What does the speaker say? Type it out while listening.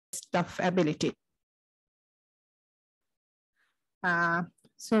of ability.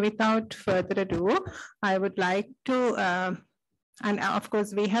 So without further ado, I would like to, and of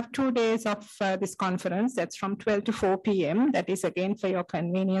course, we have 2 days of this conference. That's from 12 to 4 p.m. That is, again, for your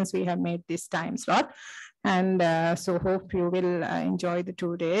convenience, we have made this time slot. And so hope you will enjoy the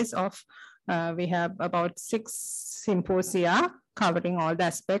 2 days of, we have about 6 symposia covering all the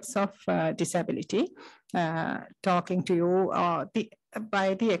aspects of disability, talking to you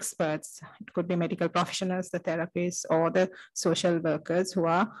by the experts. It could be medical professionals, the therapists, or the social workers who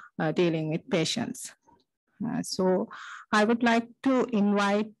are dealing with patients. So I would like to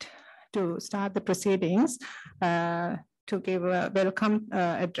invite to start the proceedings to give a welcome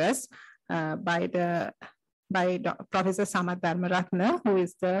address by Professor Samath Dharmaratne, who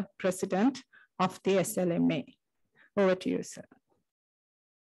is the president of the SLMA. Over to you, sir.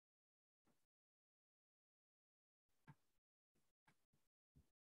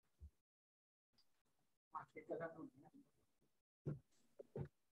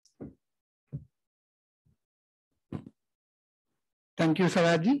 Thank you,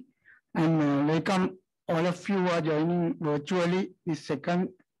 Saraji, and welcome all of you who are joining virtually this second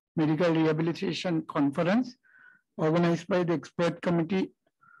Medical Rehabilitation Conference organized by the Expert Committee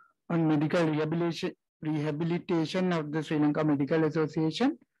on Medical Rehabilitation of the Sri Lanka Medical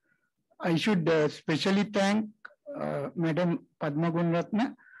Association. I should especially thank Madam Padma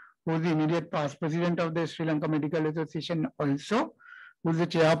Gunratna, who is the immediate past president of the Sri Lanka Medical Association also, who is the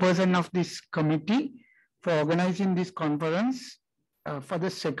chairperson of this committee, for organizing this conference for the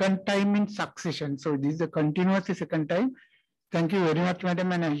second time in succession. So this is the continuously second time. Thank you very much,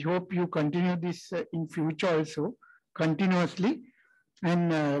 madam, and I hope you continue this in future also, continuously.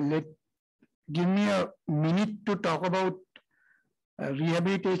 And give me a minute to talk about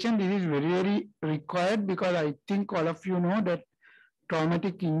rehabilitation. This is very, very required because I think all of you know that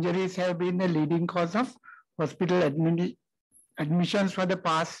traumatic injuries have been the leading cause of hospital admissions for the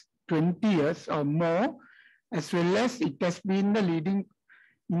past 20 years or more, as well as it has been the leading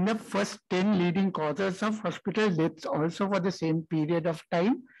in the first 10 leading causes of hospital deaths also for the same period of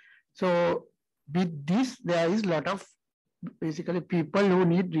time. So with this, there is a lot of basically people who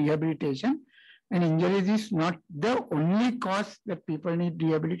need rehabilitation, and injuries is not the only cause that people need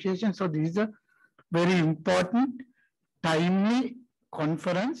rehabilitation. So this is a very important, timely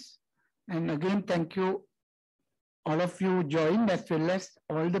conference. And again, thank you all of you who joined, as well as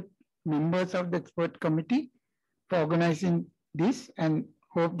all the members of the expert committee for organizing this, and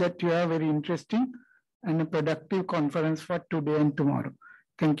hope that you have very interesting and a productive conference for today and tomorrow.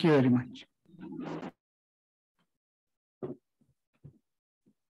 Thank you very much.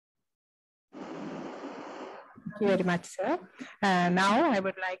 Thank you very much, sir. Now I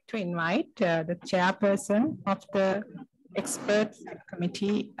would like to invite the chairperson of the expert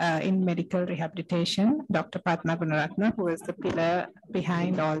committee in medical rehabilitation, Dr. Padma Gunratna, who is the pillar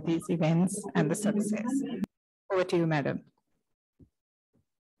behind all these events and the success. Over to you, madam.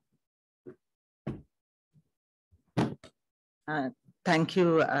 Thank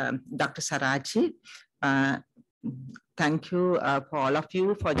you, Dr. Saraji. Thank you for all of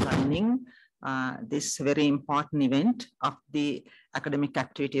you for joining this very important event of the academic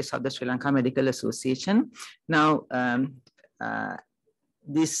activities of the Sri Lanka Medical Association. Now,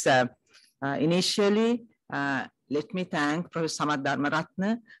 initially, let me thank Professor Samath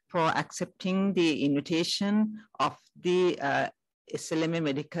Dharmaratne for accepting the invitation of the SLMA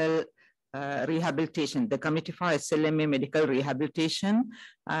Medical Rehabilitation, the Committee for SLMA Medical Rehabilitation,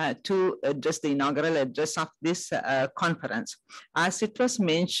 to address the inaugural address of this conference. As it was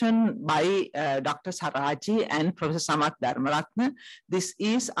mentioned by Dr. Saraji and Professor Samath Dharmaratne, this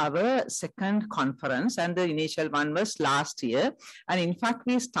is our second conference, and the initial one was last year. And in fact,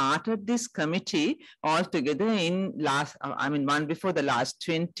 we started this committee altogether in one before the last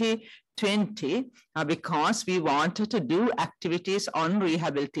 2020, because we wanted to do activities on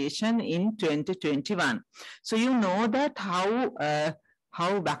rehabilitation in 2021. So you know that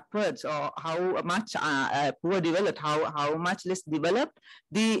how backwards or how much poor developed, how much less developed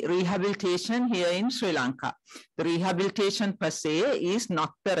the rehabilitation here in Sri Lanka. The rehabilitation per se is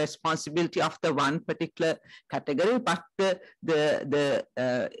not the responsibility of the one particular category, but the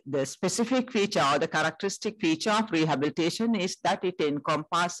specific feature or the characteristic feature of rehabilitation is that it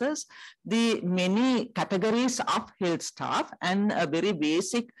encompasses the many categories of health staff, and a very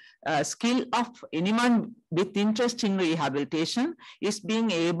basic skill of anyone with interest in rehabilitation is being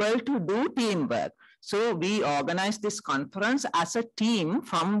able to do teamwork. So we organized this conference as a team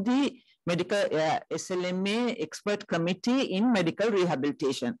from the medical SLMA expert committee in medical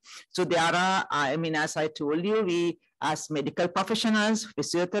rehabilitation. So there are, as I told you, we as medical professionals,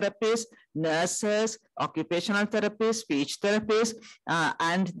 physiotherapists, nurses, occupational therapists, speech therapists,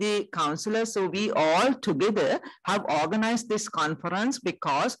 and the counselors. So we all together have organized this conference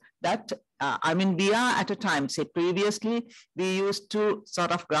because that we are at a time, say previously, we used to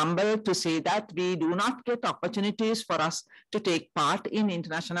sort of grumble to say that we do not get opportunities for us to take part in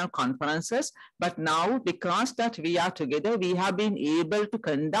international conferences. But now, because that we are together, we have been able to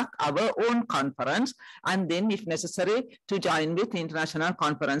conduct our own conference, and then if necessary, to join with international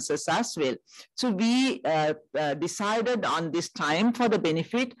conferences as well. So we decided on this time for the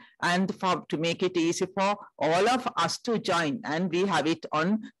benefit and to make it easy for all of us to join. And we have it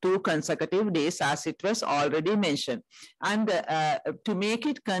on 2 consecutive days, as it was already mentioned. And to make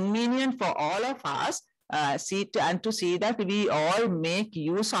it convenient for all of us, to see that we all make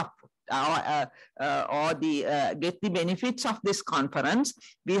use of get the benefits of this conference,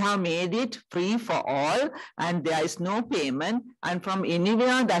 we have made it free for all, and there is no payment. And from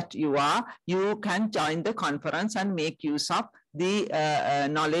anywhere that you are, you can join the conference and make use of the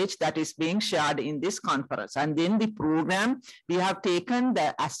knowledge that is being shared in this conference. And then the program, we have taken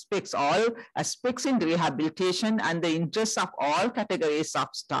the aspects, all aspects in rehabilitation and the interests of all categories of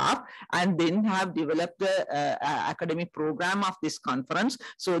staff, and then have developed the academic program of this conference,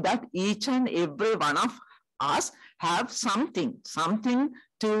 so that each and every one of us have something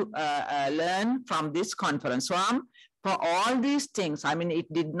to learn from this conference. So for all these things,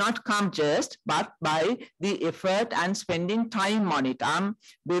 it did not come just, but by the effort and spending time on it. I'm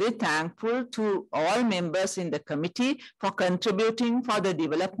very thankful to all members in the committee for contributing for the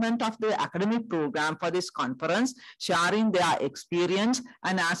development of the academic program for this conference, sharing their experience,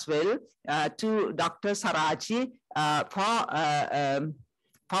 and as well to Dr. Saraji for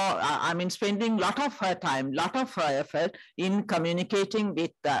spending a lot of her time, lot of her effort in communicating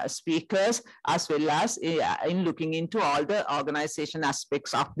with speakers, as well as in looking into all the organization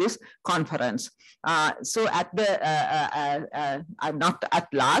aspects of this conference. So at the, not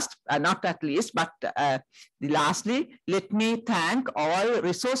at least, but lastly, let me thank all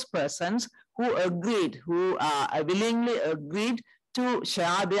resource persons who agreed, who willingly agreed to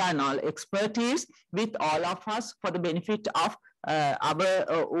share their knowledge, expertise with all of us for the benefit of our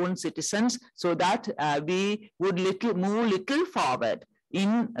own citizens, so that we would move little forward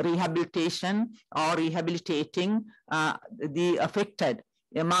in rehabilitation or rehabilitating the affected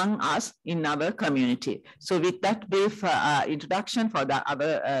among us in our community. So with that brief introduction for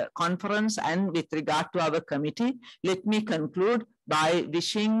our conference and with regard to our committee, let me conclude by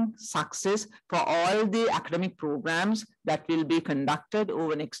wishing success for all the academic programs that will be conducted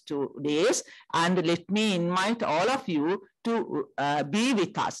over next 2 days. And let me invite all of you to be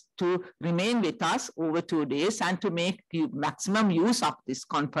with us, to remain with us over 2 days, and to make maximum use of this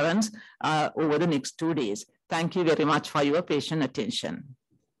conference over the next 2 days. Thank you very much for your patient attention.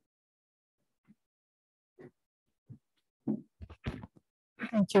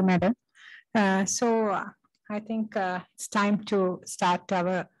 Thank you, Madam. So I think it's time to start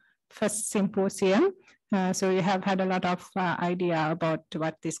our first symposium. So you have had a lot of idea about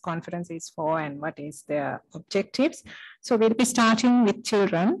what this conference is for and what is their objectives. So we'll be starting with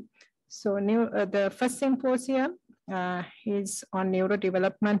children. So the first symposium is on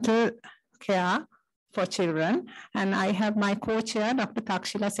neurodevelopmental care for children. And I have my co-chair, Dr.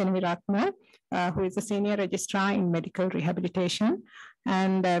 Takshila Senviratna, who is a senior registrar in medical rehabilitation.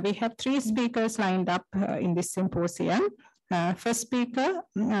 And we have 3 speakers lined up in this symposium. First speaker,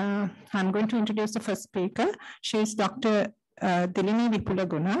 I'm going to introduce the first speaker. She is Dr. Dilini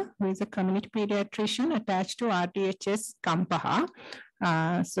Vipulaguna, who is a community pediatrician attached to RDHS Kampaha.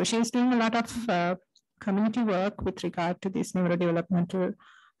 So she's doing a lot of community work with regard to this neurodevelopmental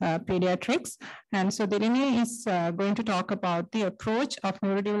pediatrics. And so Dilini is going to talk about the approach of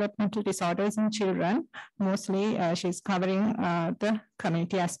neurodevelopmental disorders in children. Mostly she's covering the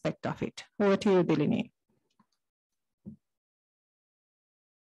community aspect of it. Over to you, Dilini.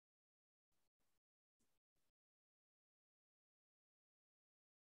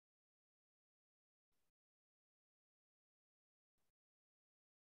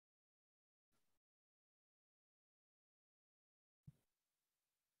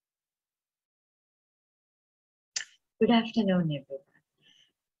 Good afternoon, everyone.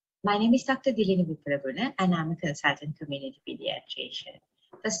 My name is Dr. Dilini Vipulaguna, and I'm a consultant community pediatrician.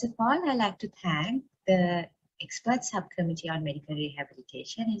 First of all, I'd like to thank the expert subcommittee on medical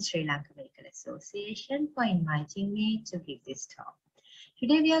rehabilitation in Sri Lanka Medical Association for inviting me to give this talk.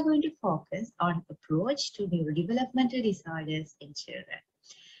 Today, we are going to focus on approach to neurodevelopmental disorders in children.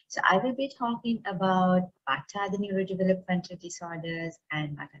 So I will be talking about what are the neurodevelopmental disorders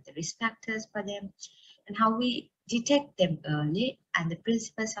and what are the risk factors for them. and how we detect them early and the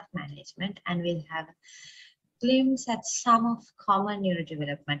principles of management, and we'll have a glimpse at some of common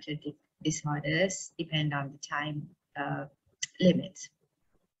neurodevelopmental disorders depend on the time limits.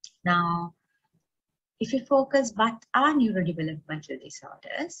 Now, if you focus what are neurodevelopmental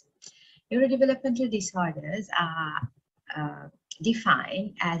disorders, neurodevelopmental disorders are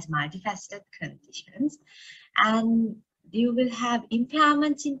defined as multifaceted conditions, and you will have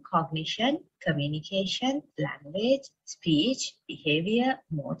impairments in cognition, communication, language, speech, behavior,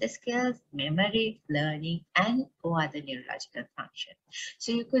 motor skills, memory, learning, and or other neurological function.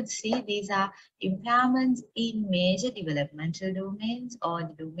 So you could see these are impairments in major developmental domains or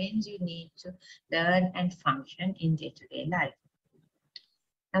the domains you need to learn and function in day-to-day life.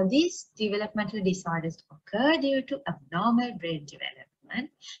 Now, these developmental disorders occur due to abnormal brain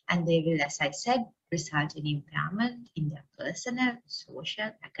development, and they will, as I said, result in impairment in their personal,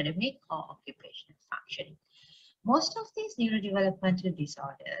 social, academic, or occupational functioning. Most of these neurodevelopmental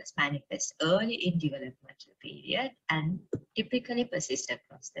disorders manifest early in developmental period and typically persist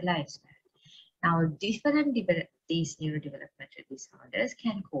across the lifespan. Now, these neurodevelopmental disorders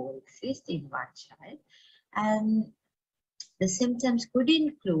can coexist in one child, and the symptoms could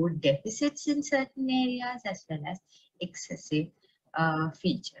include deficits in certain areas as well as excessive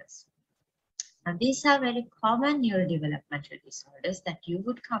features. Now, these are very common neurodevelopmental disorders that you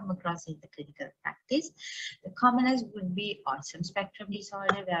would come across in the clinical practice. The commonest would be autism spectrum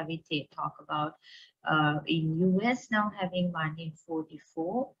disorder, where we talk about in US now having 1 in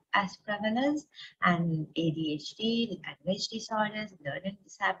 44 as prevalence, and ADHD, language disorders, learning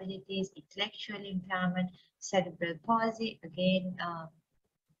disabilities, intellectual impairment, cerebral palsy. Again,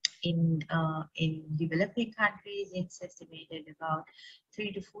 in developing countries, it's estimated about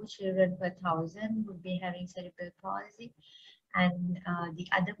 3 to 4 children per 1,000 would be having cerebral palsy. And the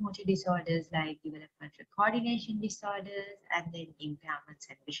other motor disorders like developmental coordination disorders, and then impairments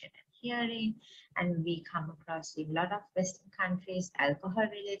in vision and hearing. And we come across in a lot of Western countries,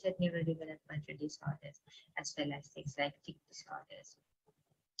 alcohol-related neurodevelopmental disorders, as well as things like tic disorders.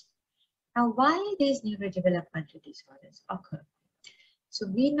 Now, why these neurodevelopmental disorders occur? So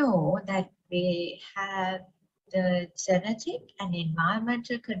we know that we have the genetic and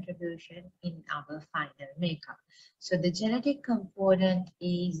environmental contribution in our final makeup. So the genetic component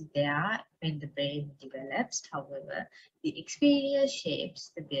is there when the brain develops. However, the experience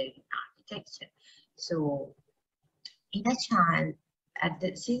shapes the brain architecture. So in a child,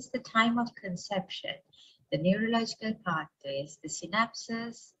 since the time of conception, the neurological pathways, the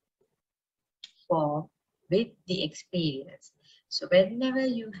synapses form with the experience. So whenever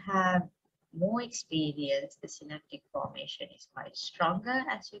you have more experience, the synaptic formation is quite stronger,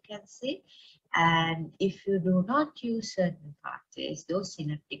 as you can see. And if you do not use certain pathways, those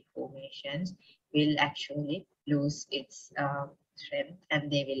synaptic formations will actually lose its strength, and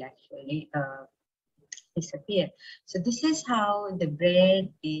they will actually disappear. So this is how the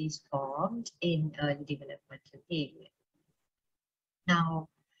brain is formed in early developmental period. Now,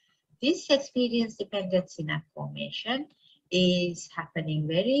 this experience-dependent synapse formation is happening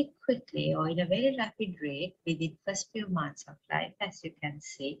very quickly or in a very rapid rate within first few months of life. As you can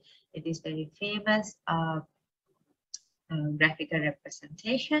see, it is very famous graphical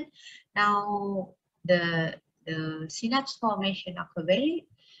representation. Now, the synapse formation occur very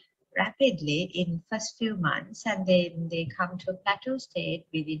rapidly in first few months, and then they come to a plateau state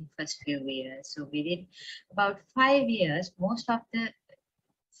within first few years. So within about 5 years, most of the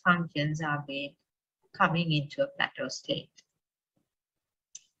functions are coming into a plateau state.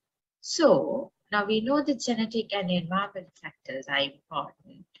 So now we know the genetic and environmental factors are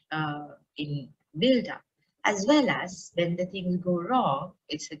important in build-up, as well as when the things go wrong,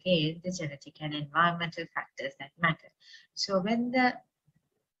 it's again the genetic and environmental factors that matter. So when the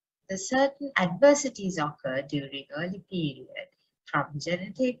certain adversities occur during early period from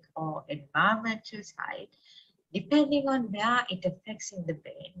genetic or environmental side, depending on where it affects in the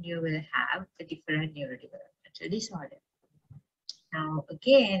brain, you will have a different neurodevelopmental disorder. Now,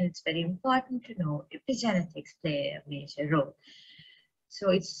 again, it's very important to know epigenetics play a major role. So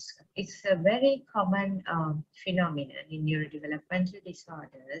it's a very common phenomenon in neurodevelopmental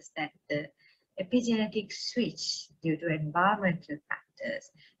disorders that the epigenetic switch due to environmental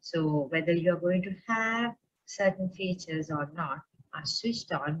factors. So whether you're going to have certain features or not are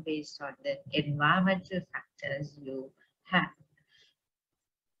switched on based on the environmental factors you have.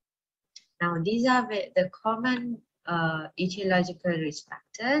 Now, these are the common etiological risk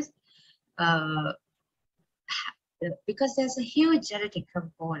factors. Because there's a huge genetic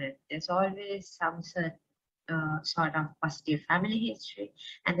component, there's always some certain sort of positive family history,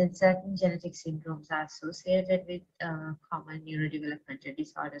 and then certain genetic syndromes are associated with common neurodevelopmental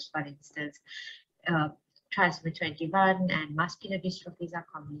disorders. For instance, trisomy 21 and muscular dystrophies are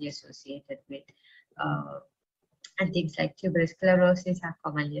commonly associated with, and things like tuberous sclerosis are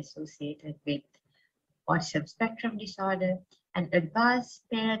commonly associated with autism spectrum disorder, and advanced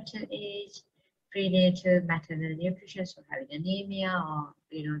parental age, prenatal maternal nutrition, so having anemia or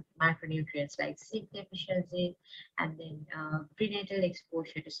micronutrients like zinc deficiency, and then prenatal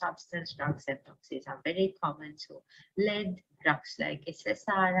exposure to substance, drugs, and toxins are very common. So lead, drugs like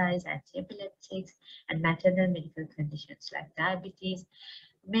SSRIs, antiepileptics, and maternal medical conditions like diabetes.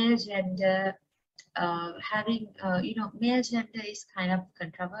 Male gender, male gender is kind of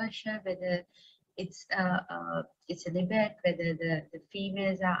controversial, whether it's a debate whether the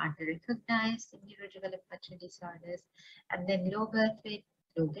females are under-recognized in neurodevelopmental disorders, and then low birth weight,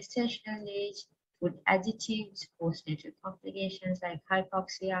 low gestational age, food additives, postnatal complications like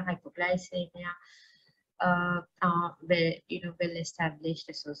hypoxia, hypoglycemia are well-established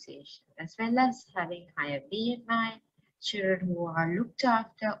association, as well as having higher BMI, children who are looked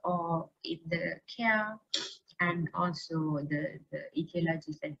after or in the care, and also the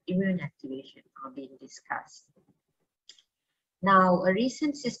etiologies and immune activation are being discussed. Now, a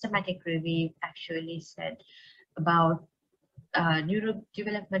recent systematic review actually said about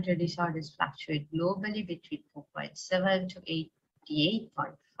neurodevelopmental disorders fluctuate globally between 4.7 to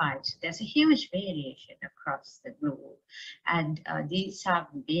 88.5. So there's a huge variation across the globe, and these are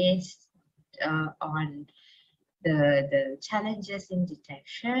based on the challenges in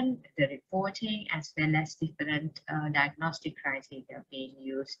detection, the reporting, as well as different diagnostic criteria being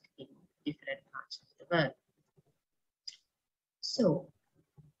used in different parts of the world. So,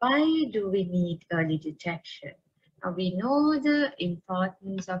 why do we need early detection? Now, we know the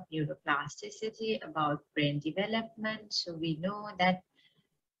importance of neuroplasticity about brain development. So we know that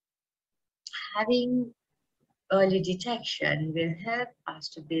having early detection will help us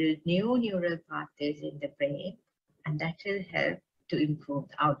to build new neural pathways in the brain, and that will help to improve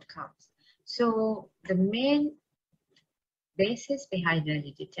the outcomes. So the main basis behind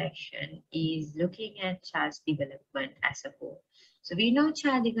early detection is looking at child's development as a whole. So we know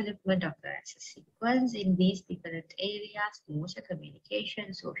child development occurs as a sequence in these different areas: motor,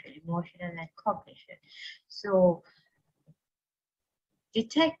 communication, social, emotional, and cognition. So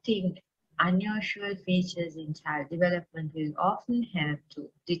detecting unusual features in child development will often help to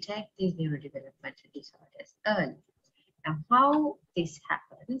detect these neurodevelopmental disorders early. Now, how this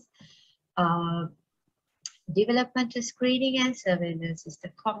happens? Developmental screening and surveillance is the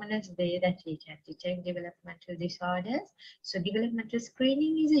commonest way that we can detect developmental disorders. So developmental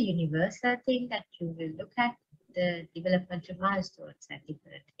screening is a universal thing that you will look at the developmental milestones at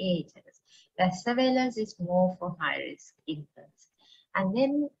different ages. The surveillance is more for high-risk infants. And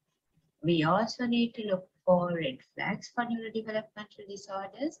then we also need to look for red flags for neurodevelopmental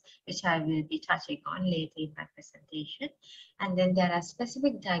disorders, which I will be touching on later in my presentation. And then there are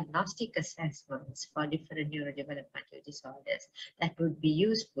specific diagnostic assessments for different neurodevelopmental disorders that would be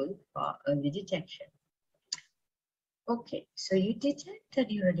useful for early detection. Okay, so you detect a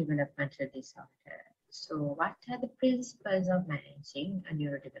neurodevelopmental disorder. So what are the principles of managing a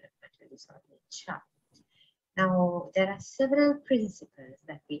neurodevelopmental disorder in child? Now, there are several principles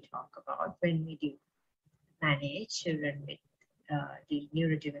that we talk about when we do manage children with the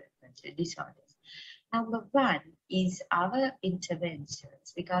neurodevelopmental disorders. Number one is our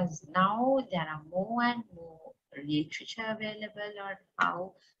interventions, because now there are more and more literature available on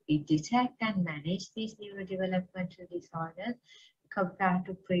how we detect and manage these neurodevelopmental disorders compared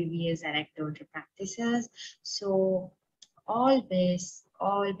to previous anecdotal practices. So always,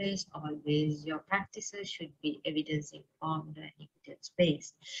 your practices should be evidence-informed and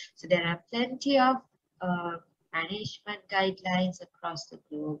evidence-based. So there are plenty of management guidelines across the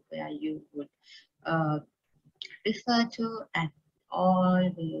globe where you would refer to, and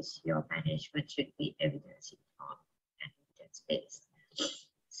always your management should be evidence-informed and evidence-based.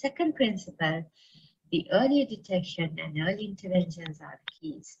 Second principle, the early detection and early interventions are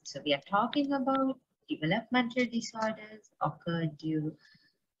keys. So we are talking about developmental disorders occur due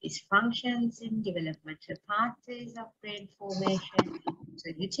dysfunctions in developmental pathways of brain formation.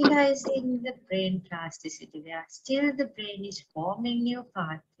 So utilizing the brain plasticity, where still the brain is forming new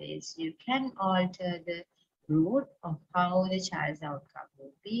pathways, you can alter the route of how the child's outcome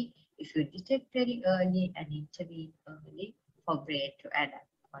will be if you detect very early and intervene early for brain to adapt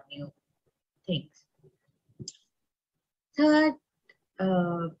for new things. Third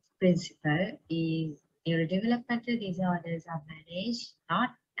principle is neurodevelopmental disorders are managed not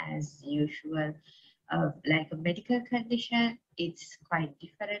as usual like a medical condition, it's quite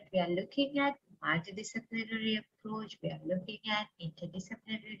different. We are looking at multidisciplinary approach. We are looking at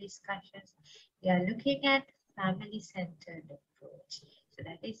interdisciplinary discussions. We are looking at family-centered approach. So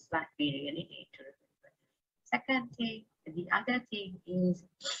that is what we really need to remember. Second thing, the other thing is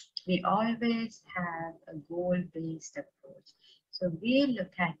we always have a goal-based approach. So we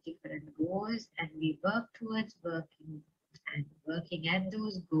look at different goals and we work towards working at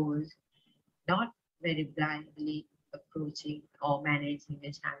those goals, not very blindly approaching or managing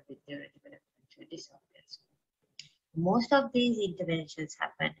the child with neurodevelopmental disorders. Most of these interventions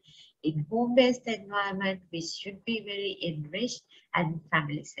happen in home-based environment, which should be very enriched and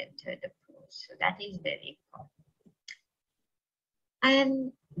family-centered approach. So that is very important.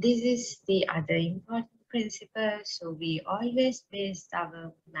 And this is the other important principle. So we always base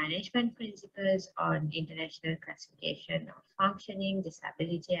our management principles on International Classification of Functioning,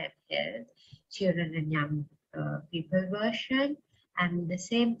 Disability and Health, Children and Young People version. And the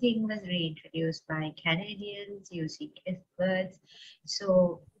same thing was reintroduced by Canadians using F words.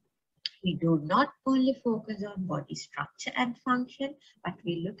 So we do not only focus on body structure and function, but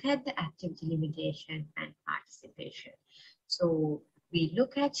we look at the activity limitation and participation. So we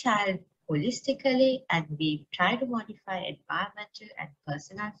look at child holistically and we try to modify environmental and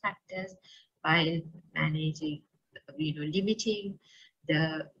personal factors while managing, limiting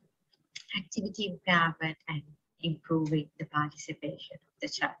the activity impairment and improving the participation of the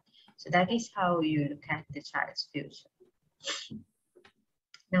child. So that is how you look at the child's future.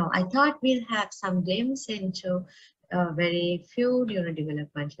 Now, I thought we'll have some glimpse into very few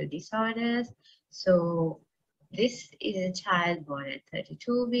neurodevelopmental disorders. So this is a child born at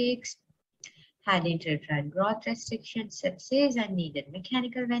 32 weeks, had intrauterine growth restriction, sepsis, and needed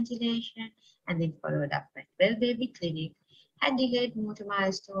mechanical ventilation, and then followed up at Well Baby Clinic, had delayed motor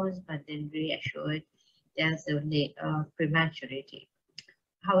milestones, but then reassured there's only prematurity.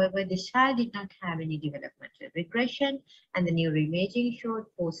 However, this child did not have any developmental regression, and the neuroimaging showed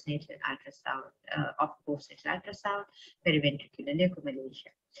postnatal ultrasound, periventricular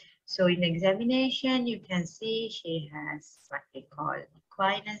leukomalacia. So in examination, you can see she has what we call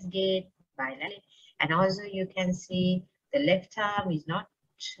equinus gait, bilateral, and also you can see the left arm is not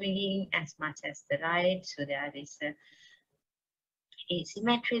swinging as much as the right, so there is a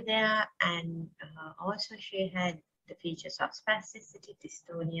asymmetry there, and also she had the features of spasticity,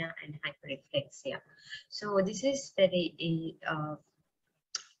 dystonia, and hyperreflexia. So this is very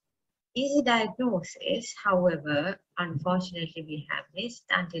easy diagnosis. However, unfortunately, we have missed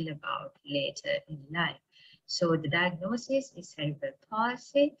until about later in life. So the diagnosis is cerebral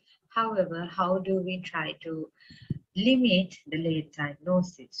palsy. However, how do we try to limit the late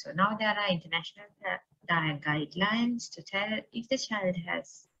diagnosis? So now there are international guidelines to tell if the child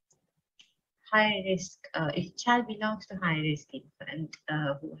has high risk, if child belongs to high risk infant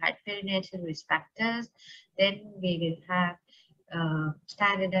who had perinatal risk factors, then we will have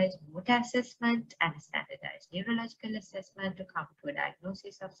standardized motor assessment and standardized neurological assessment to come to a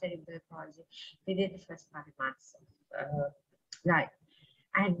diagnosis of cerebral palsy within the first 5 months of life.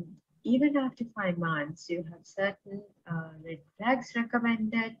 And even after 5 months, you have certain red flags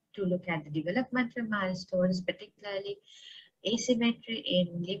recommended to look at the developmental milestones, particularly asymmetry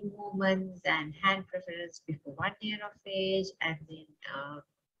in limb movements and hand preference before 1 year of age, and then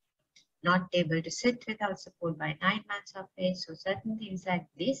not able to sit without support by 9 months of age. So certain things like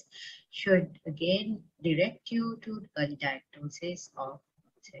this should again direct you to early diagnosis of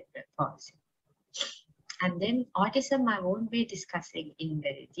cerebral palsy. And then autism, I won't be discussing in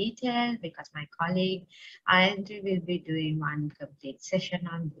very detail because my colleague Andrew will be doing one complete session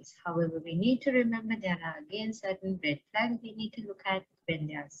on this. However, we need to remember there are again certain red flags we need to look at when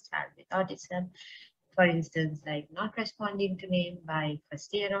they are started with autism. For instance, like not responding to name by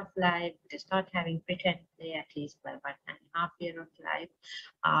first year of life, just not having pretend play at least by 1.5 years of life,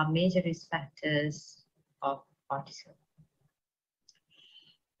 are major risk factors of autism.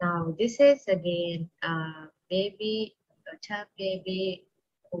 Now, this is again a term baby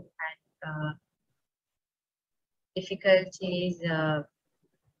who had difficulties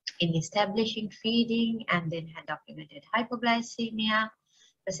in establishing feeding and then had documented hypoglycemia,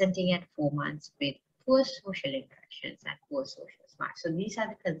 presenting at 4 months with poor social interactions and poor social smart. So these are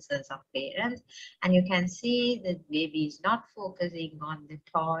the concerns of parents, and you can see that baby is not focusing on the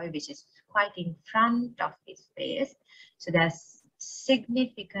toy, which is quite in front of his face. So there's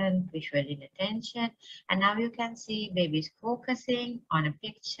significant visual inattention, and now you can see baby's focusing on a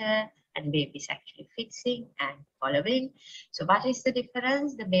picture and baby's actually fixing and following. So what is the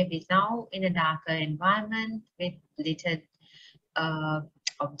difference? The baby is now in a darker environment with little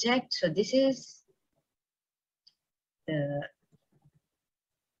object. So this is the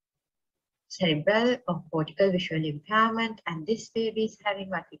cerebral or cortical visual impairment, and this baby is having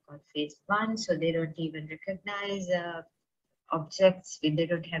what we call phase 1, so they don't even recognize objects, they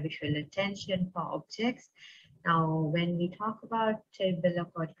don't have visual attention for objects. Now, when we talk about cerebral or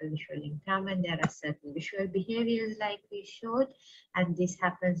cortical visual impairment, there are certain visual behaviors like we showed, and this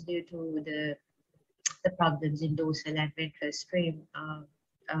happens due to the problems in dorsal and ventral stream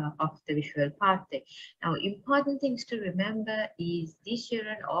of the visual pathway. Now, important things to remember is these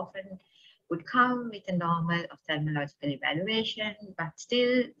children often would come with a normal ophthalmological evaluation, but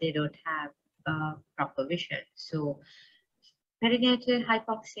still they don't have proper vision. So perinatal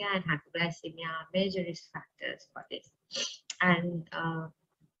hypoxia and hypoglycemia are major risk factors for this. And I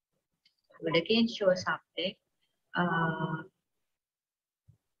would again show something.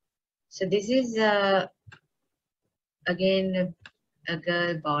 So this is again a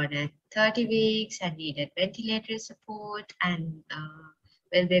girl born at 30 weeks and needed ventilator support, and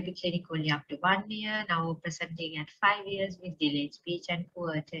well, baby clinic only up to 1 year, now presenting at 5 years with delayed speech and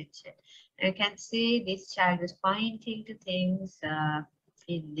poor attention. You can see this child is pointing to things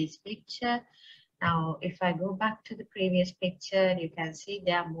in this picture. Now, if I go back to the previous picture, you can see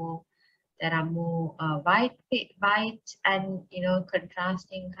there are more white and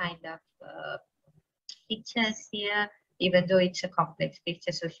contrasting kind of pictures here, even though it's a complex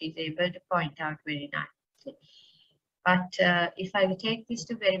picture, so she's able to point out very nicely. But if I take this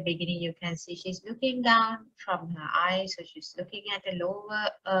to very beginning, you can see she's looking down from her eyes, so she's looking at a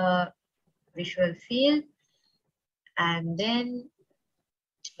lower visual field. And then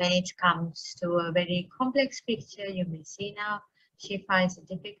when it comes to a very complex picture, you may see now she finds it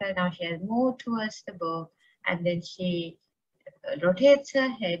difficult. Now she has moved towards the book, and then she rotates her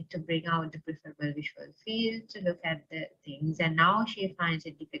head to bring out the preferable visual field to look at the things, and now she finds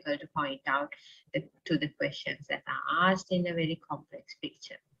it difficult to point out to the questions that are asked in a very complex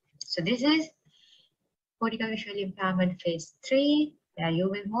picture. So this is cortical visual impairment phase 3, where you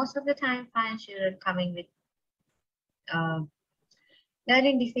will most of the time find children coming with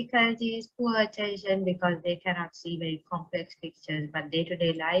learning difficulties, poor attention, because they cannot see very complex pictures, but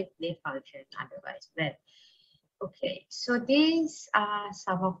day-to-day life they function otherwise well. Okay, so these are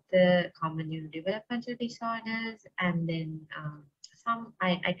some of the common neurodevelopmental disorders, and then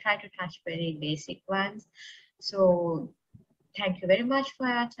I try to touch very basic ones. So thank you very much for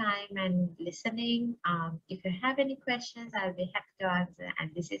your time and listening. If you have any questions, I'll be happy to answer,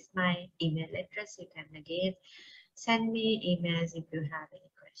 and this is my email address. You can again send me emails if you have any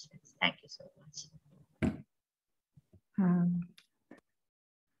questions. Thank you so much.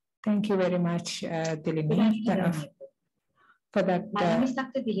 Thank you very much, Dilini, for that. My name is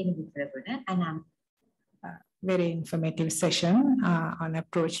Dr. Dilini Vikraguna, and I'm very informative session on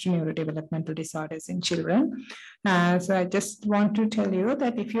approach to neurodevelopmental disorders in children. So I just want to tell you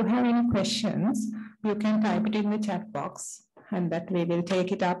that if you have any questions, you can type it in the chat box, and that we will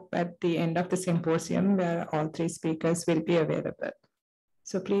take it up at the end of the symposium where all 3 speakers will be available.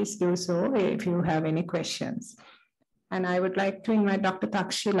 So please do so if you have any questions. And I would like to invite Dr.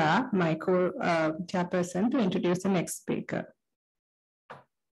 Takshila, my co-chairperson, to introduce the next speaker.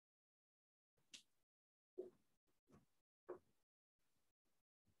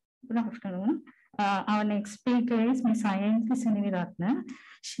 Good afternoon. Our next speaker is Ms. Ayanthi Seniviratna.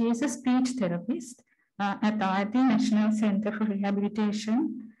 She is a speech therapist at the IIT National Center for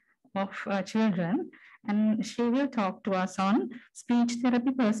Rehabilitation of Children, and she will talk to us on speech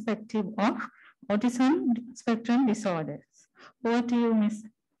therapy perspective of autism spectrum disorders. Over to you, Ms.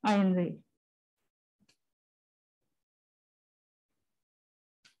 Ayanthi.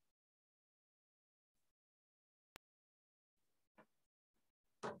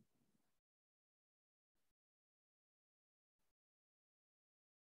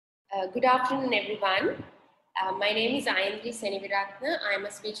 Good afternoon, everyone. My name is Ayanthi Seniviratna. I'm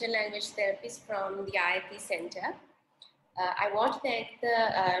a speech and language therapist from the IIT Center. I want to thank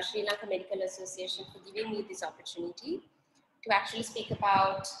the Sri Lanka Medical Association for giving me this opportunity to actually speak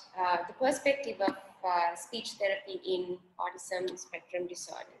about the perspective of speech therapy in autism spectrum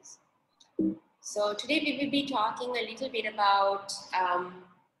disorders. So today we will be talking a little bit about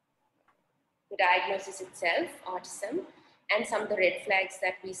the diagnosis itself, autism, and some of the red flags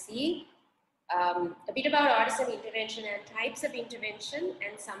that we see, a bit about autism intervention and types of intervention,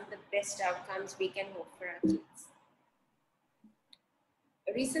 and some of the best outcomes we can hope for our kids.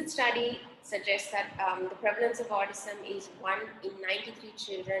 A recent study suggests that the prevalence of autism is 1 in 93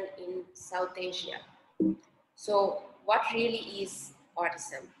 children in South Asia. So what really is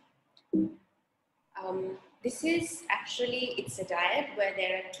autism? This is actually, it's a dyad where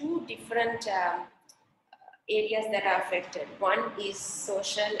there are 2 different areas that are affected. One is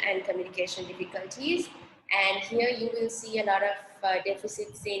social and communication difficulties. And here you will see a lot of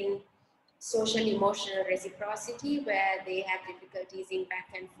deficits in social emotional reciprocity, where they have difficulties in back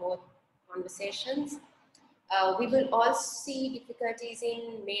and forth conversations. We will also see difficulties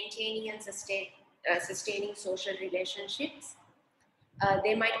in maintaining and sustaining social relationships.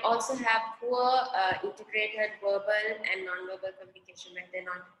 They might also have poor integrated verbal and non-verbal communication, where they're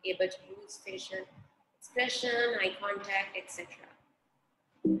not able to use facial expression, eye contact, etc.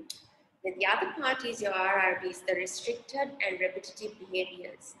 Then the other part is your RRBs, the restricted and repetitive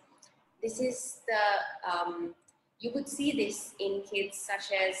behaviors. This is the, you would see this in kids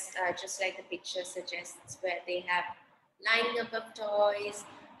such as, just like the picture suggests, where they have lining up of toys,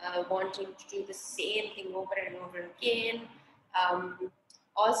 wanting to do the same thing over and over again.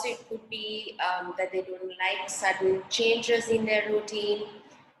 Also, it could be that they don't like sudden changes in their routine.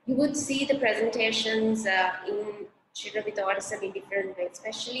 You would see the presentations in children with autism in different ways,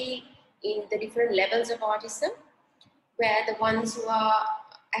 especially in the different levels of autism, where the ones who are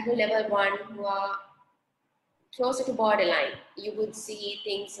at a level 1, who are closer to borderline, you would see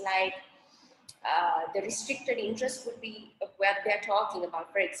things like the restricted interest would be what they're talking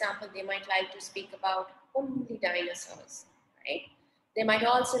about. For example, they might like to speak about only dinosaurs, right? They might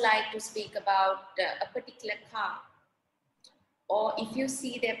also like to speak about a particular car. Or if you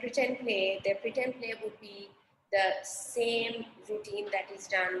see their pretend play would be the same routine that is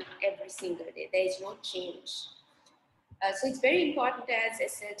done every single day. There is no change. So it's very important as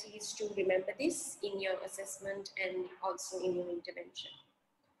SLTs to remember this in your assessment and also in your intervention.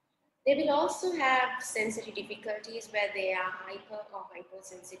 They will also have sensory difficulties where they are hyper or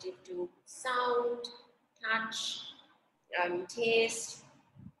hypersensitive to sound, touch, taste,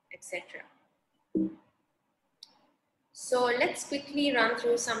 etc. So let's quickly run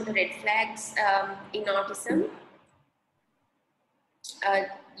through some of the red flags in autism.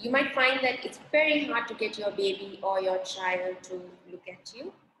 You might find that it's very hard to get your baby or your child to look at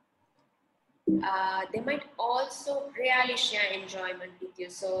you. They might also rarely share enjoyment with you.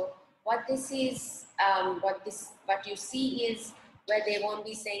 So what this is, what you see is where they won't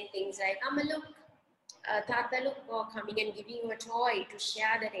be saying things like, "Amma look, Tata look," or coming and giving you a toy to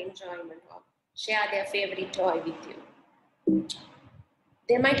share that enjoyment or share their favorite toy with you.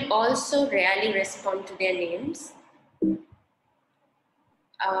 They might also rarely respond to their names.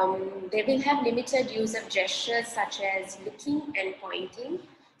 They will have limited use of gestures such as looking and pointing.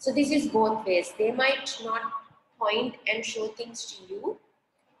 So this is both ways. They might not point and show things to you,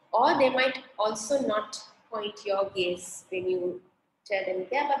 or they might also not point your gaze when you tell them,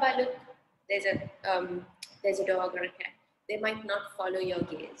 "There, Baba, look, there's a dog or a cat." They might not follow your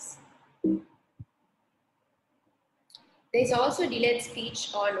gaze. There's also delayed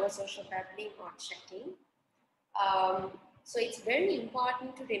speech or no social babbling or chatting. So it's very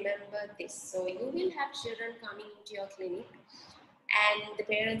important to remember this. So you will have children coming into your clinic and the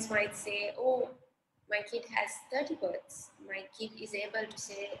parents might say, "Oh, my kid has 30 words. My kid is able to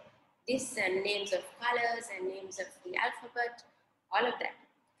say this and names of colors and names of the alphabet," all of that.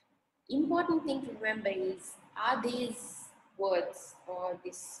 Important thing to remember is, are these words or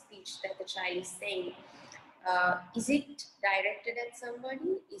this speech that the child is saying, is it directed at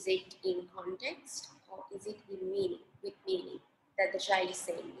somebody? Is it in context? Or is it in meaning, with meaning that the child is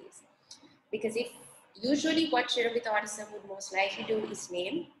saying this? Because if usually what children with autism would most likely do is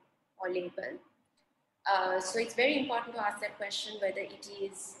name or label. So it's very important to ask that question whether it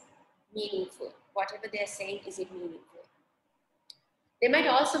is meaningful. Whatever they're saying, is it meaningful? They might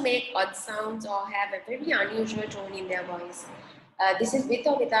also make odd sounds or have a very unusual tone in their voice. This is with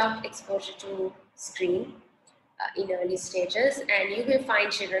or without exposure to screen in early stages, and you will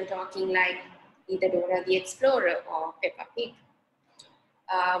find children talking like either Dora the Explorer or Peppa Pig.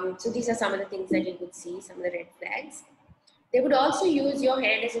 So these are some of the things that you would see, some of the red flags. They would also use your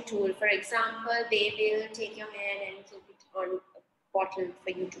hand as a tool. For example, they will take your hand and keep it on a bottle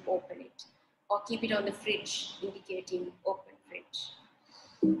for you to open it, or keep it on the fridge, indicating open fridge.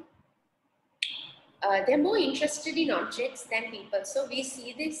 They're more interested in objects than people. So we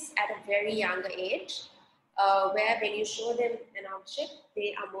see this at a very younger age, where when you show them an object,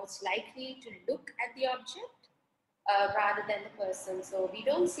 they are most likely to look at the object rather than the person. So we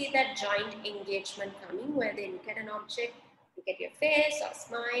don't see that joint engagement coming where they look at an object, look at your face or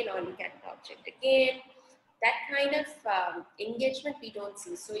smile or look at the object again. That kind of engagement we don't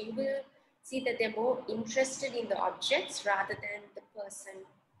see. So you will see that they're more interested in the objects rather than the person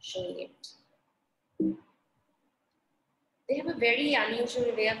showing it. They have a very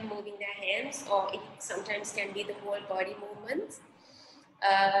unusual way of moving their hands, or it sometimes can be the whole body movements.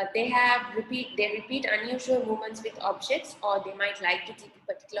 they repeat unusual movements with objects, or they might like to keep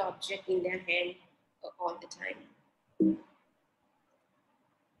a particular object in their hand all the time.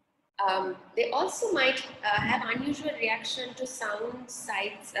 They also might have unusual reaction to sound,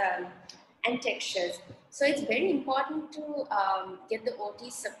 sights, and textures. So it's very important to get the OT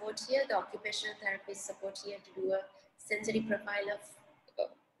support here, the occupational therapist support here, to do a sensory profile of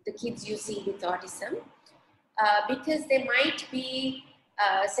the kids you see with autism, because they might be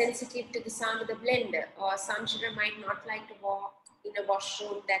sensitive to the sound of the blender, or some children might not like to walk in a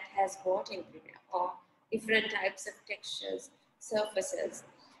washroom that has water everywhere, or different types of textures, surfaces.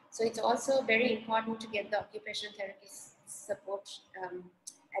 So it's also very important to get the occupational therapist support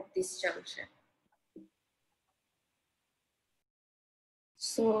at this juncture.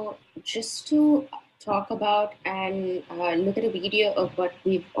 So just to talk about and look at a video of what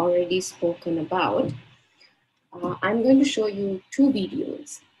we've already spoken about, I'm going to show you two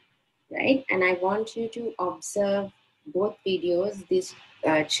videos, right? And I want you to observe both videos. These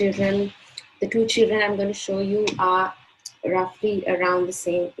children, the two children I'm going to show you are roughly around the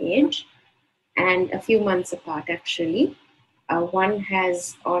same age and a few months apart actually. One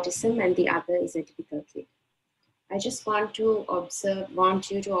has autism and the other is a typical kid. I just want you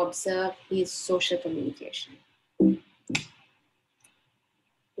to observe his social communication.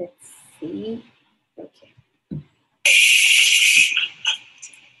 Let's see. Okay.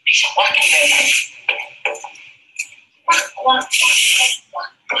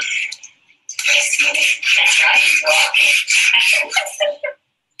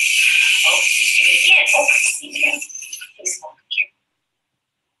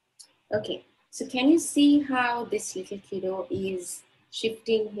 Okay, so can you see how this little kiddo is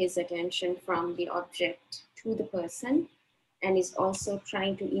shifting his attention from the object to the person, and is also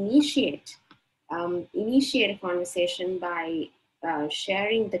trying to initiate a conversation by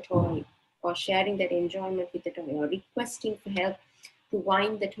sharing the toy, or sharing that enjoyment with the toy, or requesting for help to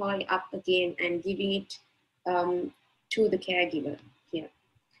wind the toy up again and giving it to the caregiver here.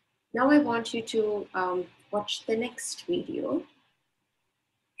 Now I want you to watch the next video.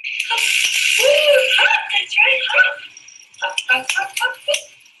 That's right,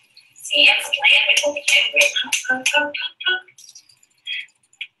 see, I'm playing with the camera.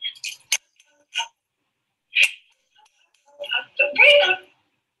 Bring them.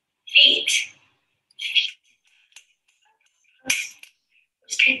 Feet.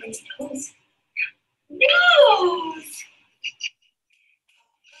 Where's Penguin's nose? Nose!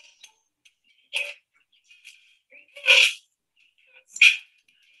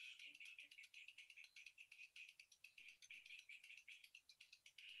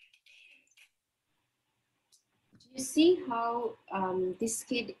 You see how this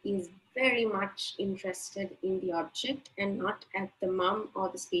kid is very much interested in the object and not at the mom or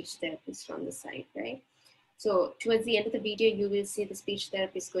the speech therapist on the side, right? So towards the end of the video, you will see the speech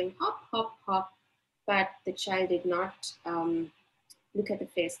therapist going hop, hop, hop, but the child did not look at the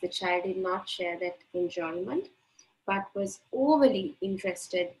face. The child did not share that enjoyment, but was overly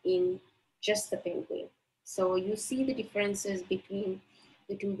interested in just the penguin. So you see the differences between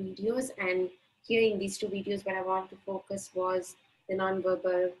the two videos, and here in these two videos, what I want to focus was the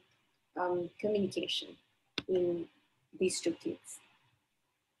nonverbal communication in these two kids.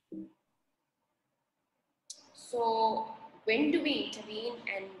 So when do we intervene,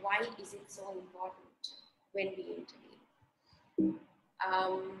 and why is it so important when we intervene?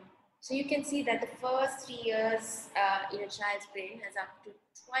 So you can see that the first 3 years in a child's brain has up to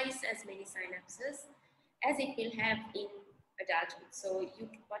twice as many synapses as it will have in adulthood. So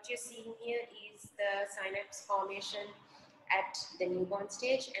what you're seeing here is the synapse formation at the newborn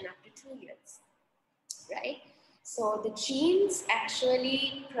stage and up to 2 years, right? So the genes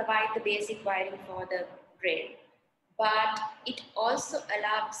actually provide the basic wiring for the brain, but it also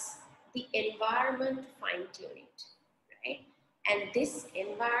allows the environment to fine-tune it, right? And this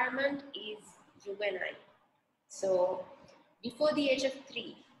environment is you and I. So before the age of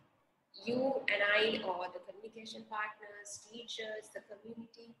 3, you and I, or the communication partners, teachers, the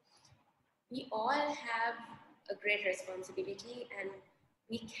community, we all have a great responsibility, and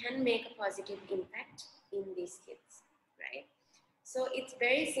we can make a positive impact in these kids, right? So it's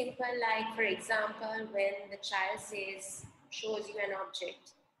very simple, like for example, when the child shows you an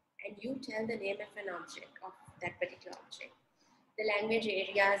object and you tell the name of an object, of that particular object, the language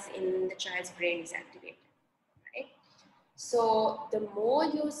areas in the child's brain is activated, right? So the more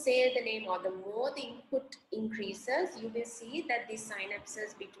you say the name, or the more the input increases, you will see that these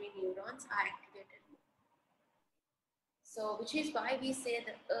synapses between neurons are activated. So which is why we say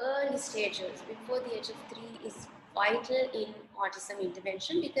the early stages before the age of 3 is vital in autism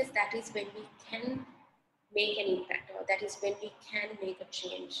intervention, because that is when we can make an impact, or that is when we can make a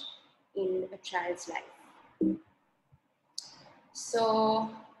change in a child's life. So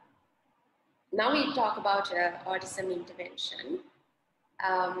now we talk about autism intervention.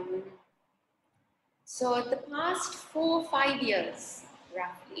 So the past 4 or 5 years,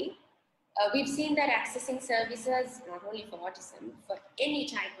 roughly, we've seen that accessing services, not only for autism, for any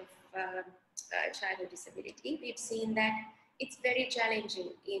type of childhood disability, we've seen that it's very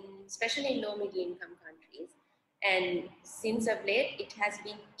challenging, especially in low middle income countries. And since of late, it has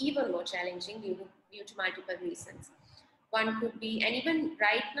been even more challenging due to multiple reasons. One could be, and even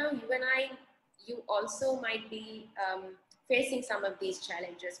right now, you also might be facing some of these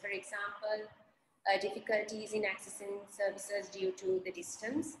challenges. For example, difficulties in accessing services due to the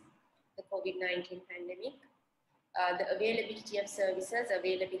distance, the COVID-19 pandemic, the availability of services,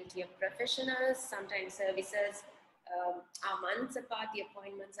 availability of professionals. Sometimes services are months apart, the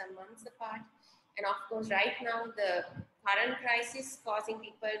appointments are months apart. And of course, right now, the current crisis causing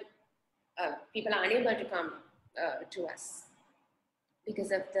people are unable to come to us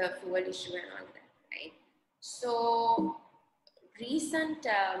because of the fuel issue and all that, right? So recent,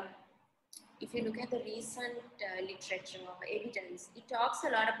 if you look at the recent literature or evidence, it talks a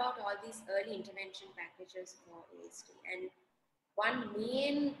lot about all these early intervention packages for ASD. And one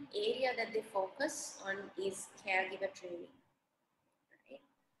main area that they focus on is caregiver training.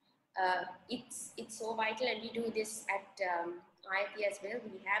 Right? It's so vital, and we do this at IIT as well.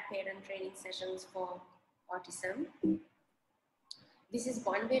 We have parent training sessions for autism. This is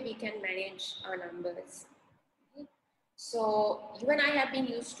one way we can manage our numbers. Okay? So you and I have been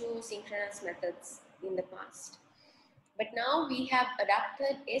used to synchronous methods in the past, but now we have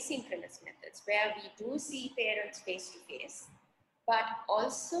adapted asynchronous methods where we do see parents face to face, but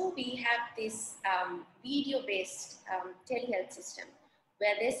also we have this video-based telehealth system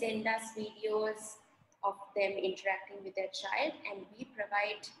where they send us videos of them interacting with their child, and we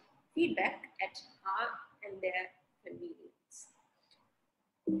provide feedback at our and their convenience.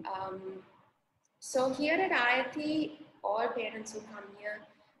 So here at IIT, all parents who come here,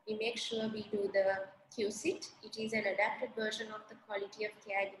 we make sure we do the QSIT. It is an adapted version of the quality of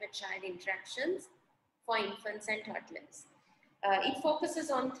caregiver-child interactions for infants and toddlers. It focuses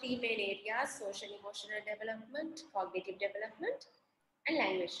on 3 main areas: social emotional development, cognitive development, and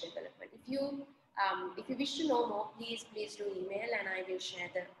language development. If you wish to know more, please do email, and I will share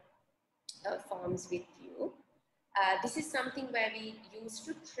the forms with you. This is something where we use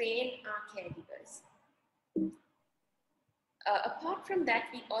to train our caregivers. Apart from that,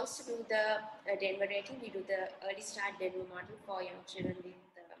 we also do the Denver rating. We do the early start Denver model for young children with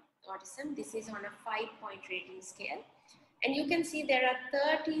autism. This is on a 5-point rating scale. And you can see there are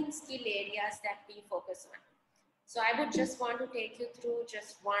 13 skill areas that we focus on. So I would just want to take you through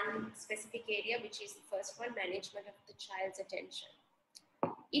just one specific area, which is the first one, management of the child's attention.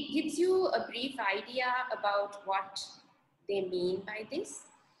 It gives you a brief idea about what they mean by this.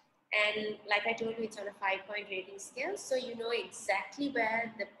 And like I told you, it's on a 5-point rating scale. So you know exactly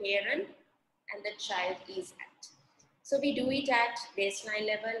where the parent and the child is at. So we do it at baseline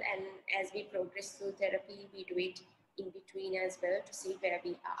level, and as we progress through therapy, we do it in between as well to see where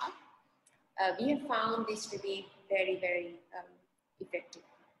we are. We have found this to be very, very effective.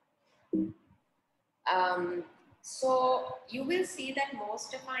 So you will see that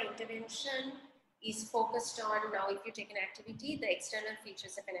most of our intervention is focused on, now if you take an activity, the external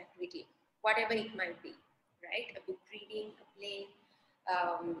features of an activity, whatever it might be, right? A book reading, a play,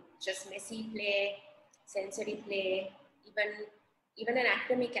 just messy play, sensory play, even an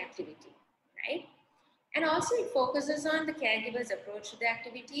academic activity, right? And also it focuses on the caregiver's approach to the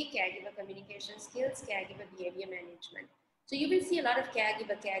activity, caregiver communication skills, caregiver behavior management. So you will see a lot of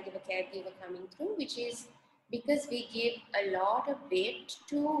caregiver coming through, which is because we give a lot of weight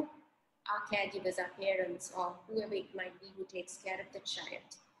to our caregivers, our parents, or whoever it might be who takes care of the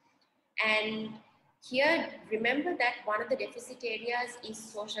child. And here, remember that one of the deficit areas is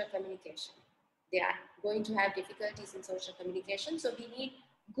social communication. They are going to have difficulties in social communication. So we need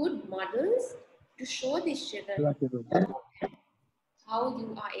good models to show these children how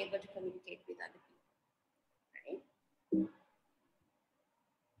you are able to communicate with other people, right?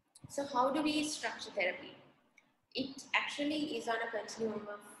 So how do we structure therapy? It actually is on a continuum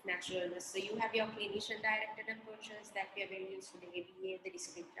of naturalness. So you have your clinician-directed approaches that we are very used to, the ABA, the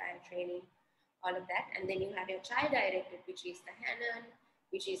discrete trial training, all of that. And then you have your child-directed, which is the Hanon,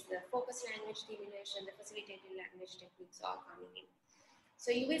 which is the focused language stimulation, the facilitated language techniques all coming in.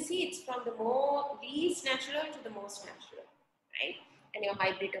 So you will see it's from the least natural to the most natural, right? And your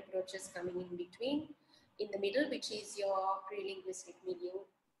hybrid approaches coming in between. in the middle, which is your pre-linguistic milieu,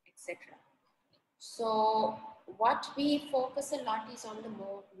 etc. So what we focus a lot is on the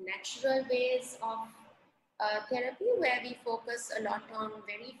more natural ways of therapy, where we focus a lot on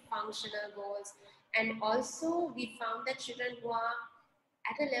very functional goals. And also we found that children who are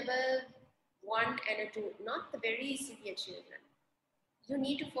at a level 1 and a 2, not the very severe children, you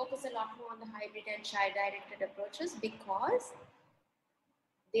need to focus a lot more on the hybrid and child-directed approaches, because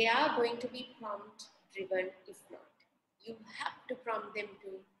they are going to be prompt-driven if not. You have to prompt them to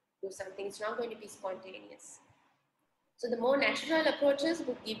do something. It's not going to be spontaneous. So the more natural approaches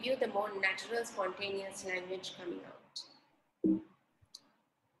would give you the more natural, spontaneous language coming out.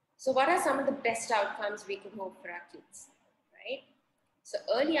 So what are some of the best outcomes we could hope for our kids, right? So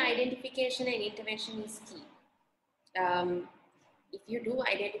early identification and intervention is key. If you do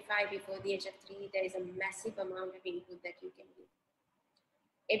identify before the age of 3, there is a massive amount of input that you can give.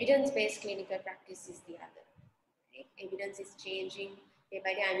 Evidence-based clinical practice is the other. Right? Evidence is changing day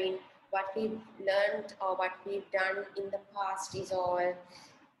by day. I mean, what we've learned or what we've done in the past is all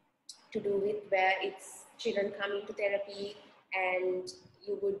to do with where it's children coming to therapy and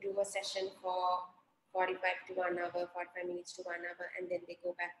you would do a session for 45 to 1 hour, 45 minutes to 1 hour, and then they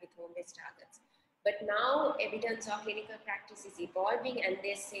go back with home-based targets. But now evidence or clinical practice is evolving, and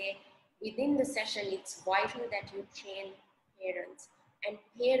they say within the session, it's vital that you train parents, and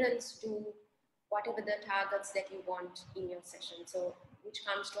parents do whatever the targets that you want in your session. So, which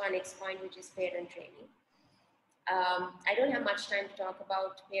comes to our next point, which is parent training. I don't have much time to talk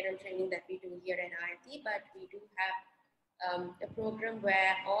about parent training that we do here at IIT, but we do have a program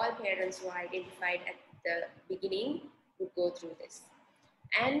where all parents who are identified at the beginning would go through this.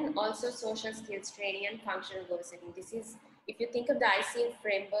 And also social skills training and functional goal setting. This is, if you think of the ICF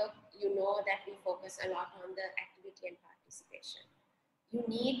framework, you know that we focus a lot on the activity and participation. You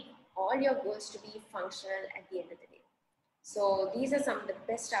need all your goals to be functional at the end of the day. So these are some of the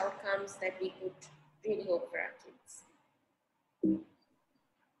best outcomes that we could really hope for our kids.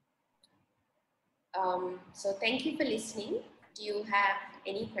 So thank you for listening. Do you have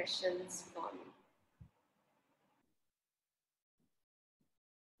any questions for me?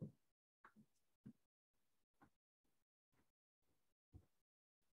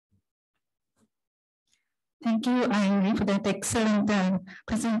 Thank you, Aini, for that excellent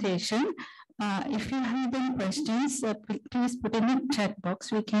presentation. If you have any questions, please put in the chat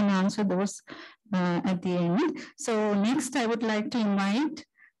box. We can answer those at the end. So next, I would like to invite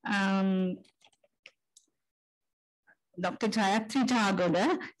Dr. Jayatri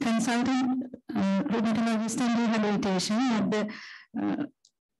Jagoda, consultant rheumatologist and rehabilitation at the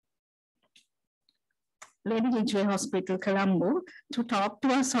Lady Ridgeway Hospital, Colombo, to talk to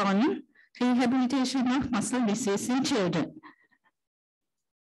us on rehabilitation of muscle disease in children.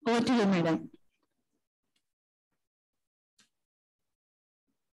 Over to you, madam.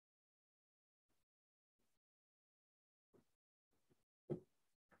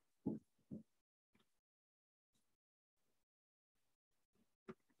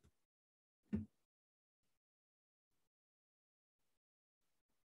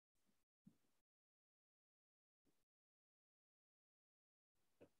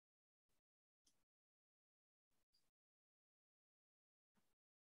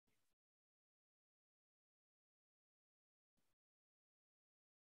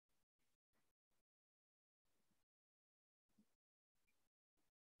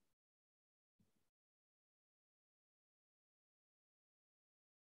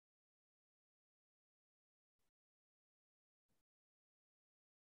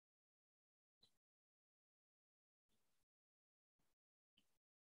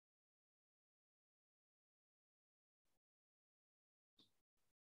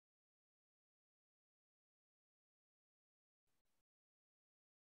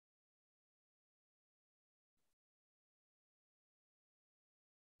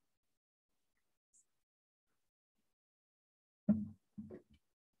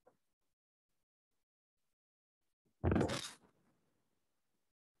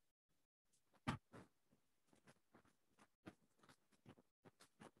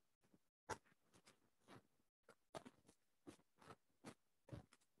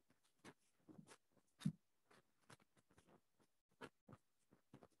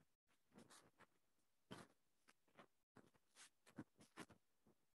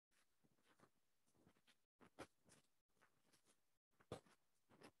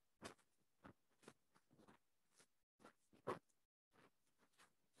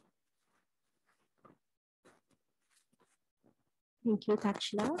 Thank you,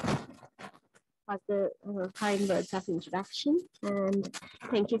 Takshila, for the kind words of introduction, and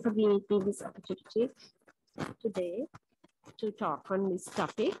thank you for giving me this opportunity today to talk on this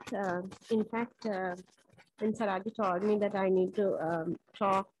topic. In fact, when Saradi told me that I need to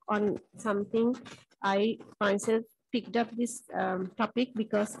talk on something, I myself picked up this topic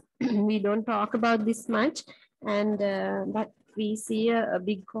because we don't talk about this much, and but we see a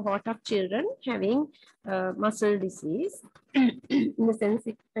big cohort of children having muscle disease. In the sense,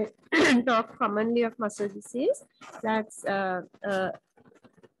 if I talk commonly of muscle disease, that's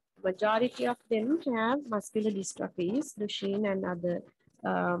majority of them have muscular dystrophies, Duchenne and other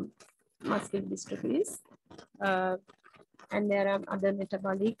muscular dystrophies. And there are other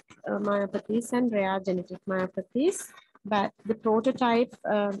metabolic myopathies and rare genetic myopathies. But the prototype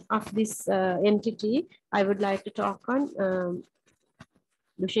of this entity, I would like to talk on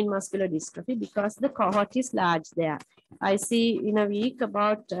Duchenne muscular dystrophy because the cohort is large there. I see in a week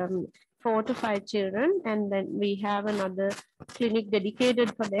about 4 to 5 children, and then we have another clinic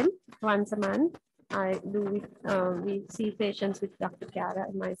dedicated for them once a month. I do with, we see patients with Dr. Kara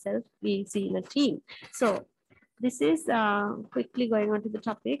and myself, we see in a team. So this is quickly going on to the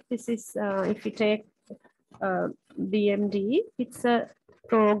topic. This is, if you take BMD, it's a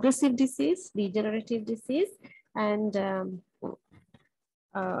progressive disease, degenerative disease, and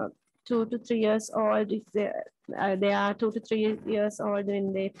 2 to 3 years old, if they are 2 to 3 years old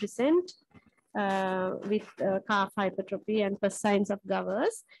when they present with calf hypertrophy and first signs of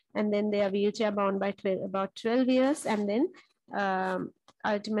Gowers, and then they are wheelchair bound by about 12 years, and then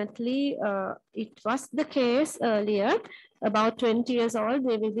ultimately it was the case earlier, about 20 years old,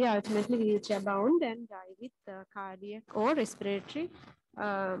 they will be ultimately wheelchair bound and die with cardiac or respiratory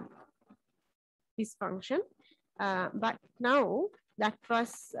dysfunction. But now that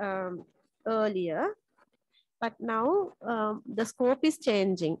was earlier, but now the scope is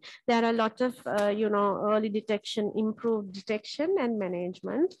changing. There are a lot of, early detection, improved detection and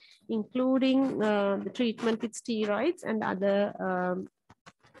management, including the treatment with steroids and other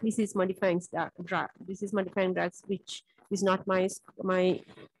disease-modifying drugs, which is not my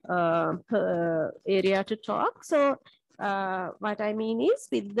area to talk. So what I mean is,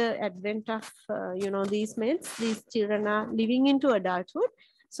 with the advent of, these meds, these children are living into adulthood.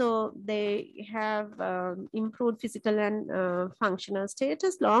 So they have improved physical and functional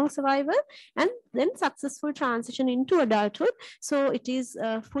status, long survival, and then successful transition into adulthood. So it is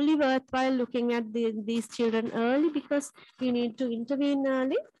fully worthwhile looking at these children early, because we need to intervene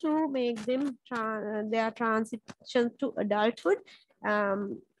early to make them their transition to adulthood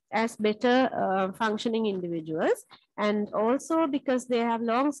as better functioning individuals. And also because they have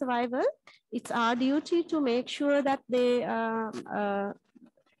long survival, it's our duty to make sure that they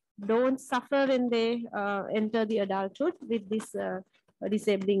don't suffer when they enter the adulthood with this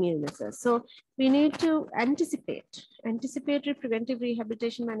disabling illnesses. So we need to anticipate. Anticipatory preventive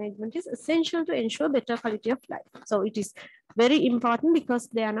rehabilitation management is essential to ensure better quality of life. So it is very important because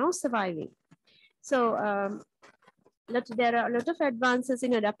they are now surviving. So there are a lot of advances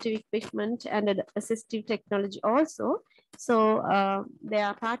in adaptive equipment and assistive technology also. So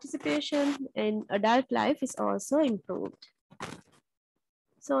their participation in adult life is also improved.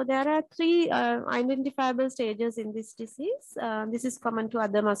 So there are 3 identifiable stages in this disease. This is common to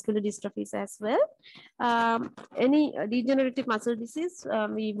other muscular dystrophies as well. Any degenerative muscle disease,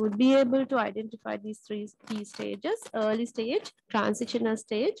 we would be able to identify these 3 key stages: early stage, transitional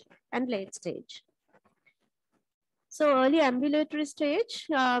stage, and late stage. So early ambulatory stage,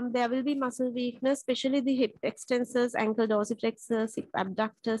 there will be muscle weakness, especially the hip extensors, ankle dorsiflexors, hip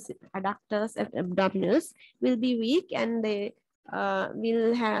abductors, adductors, and abdominals will be weak, and they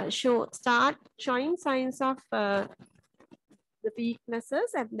will start showing signs of the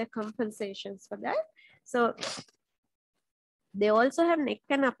weaknesses and the compensations for that. So they also have neck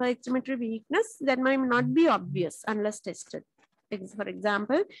and upper extremity weakness that might not be obvious unless tested. For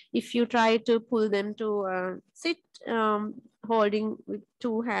example, if you try to pull them to sit holding with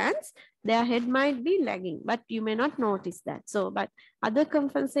 2 hands, their head might be lagging, but you may not notice that. So, but other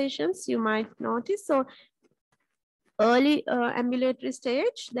compensations you might notice. So early ambulatory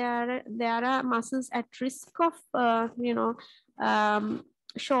stage, there are muscles at risk of,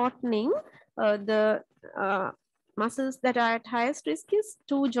 shortening. The muscles that are at highest risk is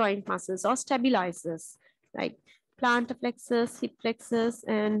 2 joint muscles or stabilizers, like plantar flexors, hip flexors,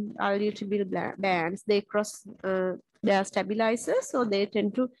 and iliotibial bands. They cross their stabilizers, so they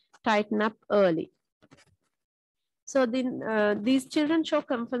tend to tighten up early. So then these children show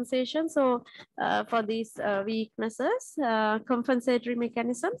compensation. So for these weaknesses, compensatory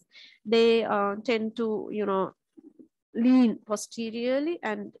mechanisms, they tend to, lean posteriorly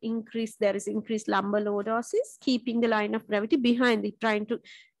and there is increased lumbar lordosis, keeping the line of gravity behind it, trying to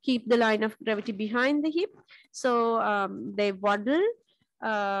keep the line of gravity behind the hip. So they waddle,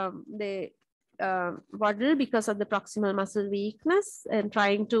 waddle because of the proximal muscle weakness and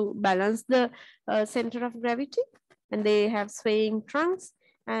trying to balance the center of gravity. And they have swaying trunks,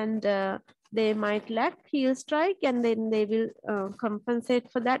 and they might lack heel strike, and then they will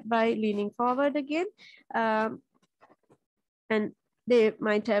compensate for that by leaning forward again. And they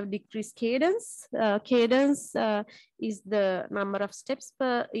might have decreased cadence. Cadence is the number of steps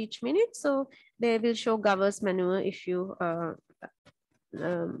per each minute. So they will show Gover's maneuver if you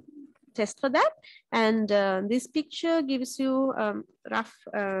test for that. And this picture gives you rough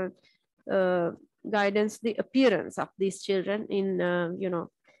guidance, the appearance of these children in,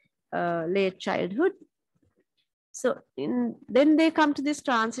 late childhood. So then they come to this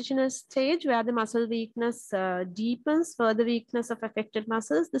transitional stage where the muscle weakness deepens, further weakness of affected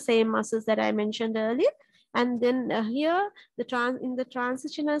muscles, the same muscles that I mentioned earlier. And then here, in the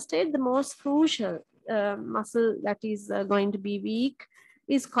transitional state, the most crucial muscle that is going to be weak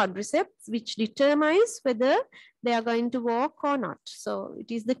is quadriceps, which determines whether they are going to walk or not. So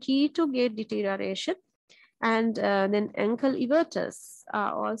it is the key to gait deterioration. And then ankle everters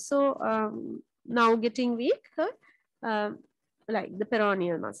are also now getting weak, like the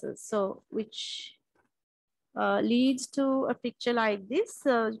peroneal muscles. So which leads to a picture like this.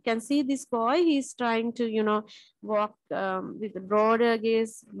 You can see this boy, he's trying to, walk with a broader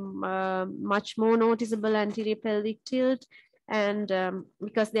gaze, much more noticeable anterior pelvic tilt. And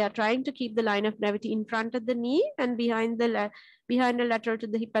because they are trying to keep the line of gravity in front of the knee and behind the lateral to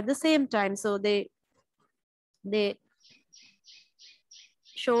the hip at the same time. So they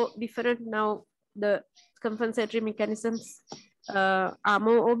show different now. The compensatory mechanisms are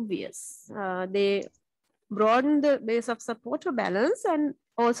more obvious. They broaden the base of support for balance, and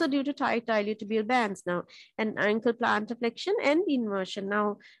also due to tight iliotibial bands now, and ankle plantar flexion and inversion.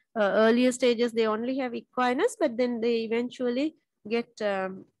 Now, earlier stages, they only have equinus, but then they eventually get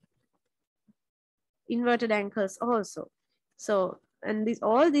inverted ankles also. So, and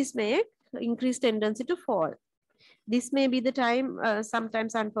all this may increase tendency to fall. This may be the time,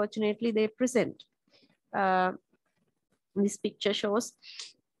 sometimes unfortunately they present. This picture shows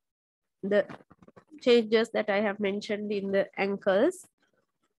the changes that I have mentioned in the ankles,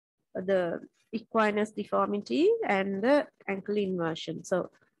 the equinus deformity and the ankle inversion. So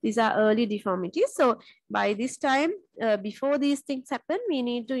these are early deformities. So by this time, before these things happen, we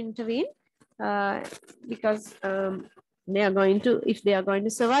need to intervene because they are going to, if they are going to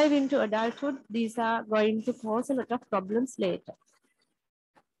survive into adulthood, these are going to cause a lot of problems later.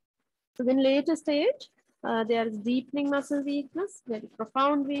 So then later stage, there is deepening muscle weakness, very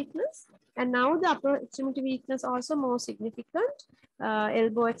profound weakness. And now the upper extremity weakness also more significant.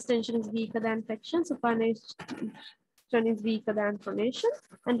 Elbow extension is weaker than flexion, supination is weaker than pronation,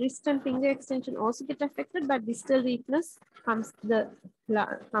 and wrist and finger extension also get affected, but distal weakness comes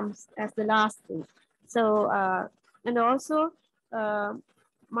as the last thing. So, and also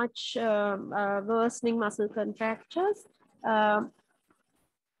much worsening muscle contractures,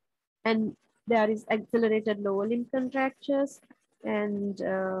 and there is accelerated lower limb contractures, and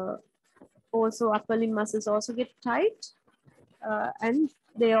also upper limb muscles also get tight, and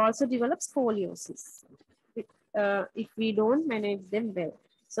they also develop scoliosis if we don't manage them well.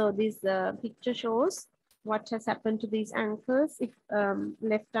 So this picture shows what has happened to these ankles if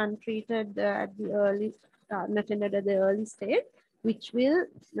left untreated at the early, unattended at the early stage, which will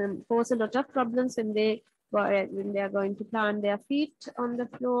cause a lot of problems when they are going to plant their feet on the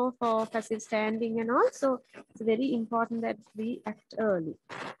floor for passive standing and all. So it's very important that we act early.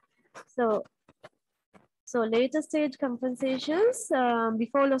 So later stage compensations,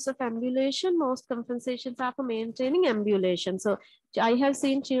 before loss of ambulation, most compensations are for maintaining ambulation. So I have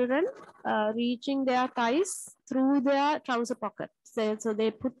seen children reaching their thighs through their trouser pocket. So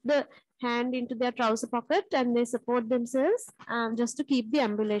they put the hand into their trouser pocket and they support themselves just to keep the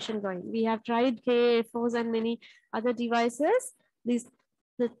ambulation going. We have tried KFOs and many other devices.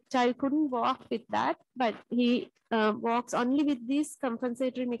 The child couldn't walk with that, but he walks only with these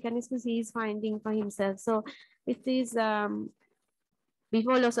compensatory mechanisms he is finding for himself. So it is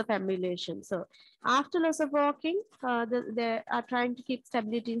before loss of ambulation. So after loss of walking, they are trying to keep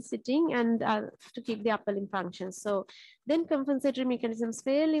stability in sitting and to keep the upper limb functions. So then compensatory mechanisms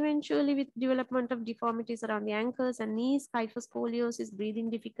fail eventually with development of deformities around the ankles and knees, kyphoscoliosis, breathing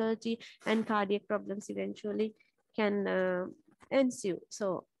difficulty, and cardiac problems eventually can ensue.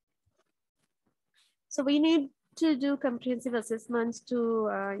 So we need to do comprehensive assessments to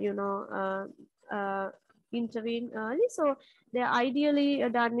intervene early. So they're ideally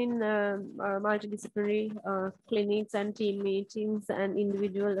done in multidisciplinary clinics and team meetings and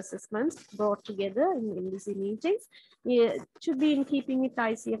individual assessments brought together in LDC meetings. It should be in keeping with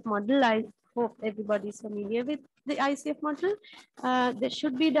ICF model. I hope everybody is familiar with the ICF model. That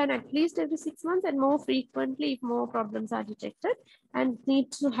should be done at least every 6 months and more frequently if more problems are detected, and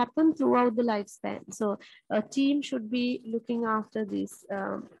need to happen throughout the lifespan. So a team should be looking after these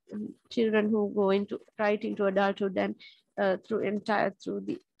children who go into right into adulthood and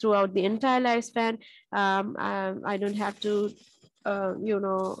throughout the entire lifespan. I don't have to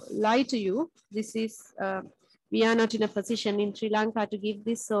lie to you. This is we are not in a position in Sri Lanka to give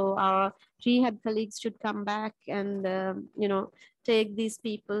this, so our rehab colleagues should come back and take these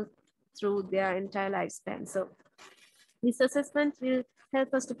people through their entire lifespan. So this assessment will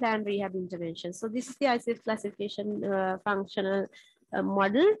help us to plan rehab intervention. So this is the ICF classification functional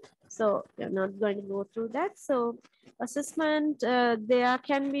model. So we're not going to go through that. So assessment, there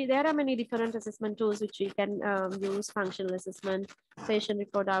are many different assessment tools which we can use: functional assessment, patient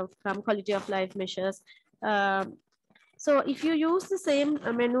report outcome, quality of life measures. So if you use the same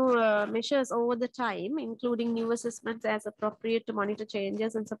menu measures over the time, including new assessments as appropriate to monitor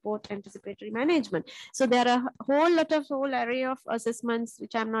changes and support anticipatory management. So there are a whole array of assessments,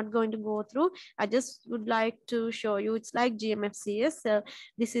 which I'm not going to go through. I just would like to show you, it's like GMFCS.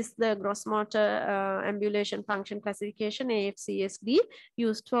 This is the gross motor ambulation function classification, AFCSD,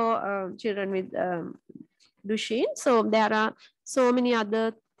 used for children with Duchenne. So there are so many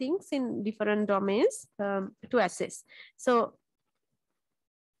other things in different domains to assess. So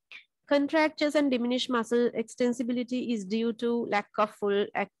contractures and diminished muscle extensibility is due to lack of full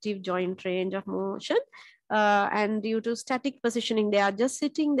active joint range of motion and due to static positioning. They are just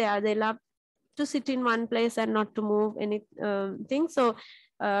sitting there. They love to sit in one place and not to move anything. So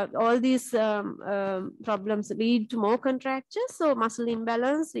all these problems lead to more contractures. So muscle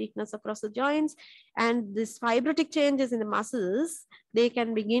imbalance, weakness across the joints, and this fibrotic changes in the muscles, they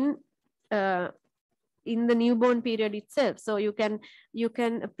can begin in the newborn period itself. So you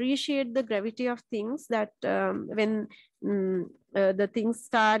can appreciate the gravity of things that when the things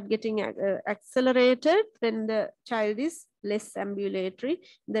start getting accelerated, when the child is less ambulatory,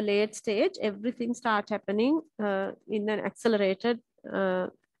 the late stage, everything starts happening in an accelerated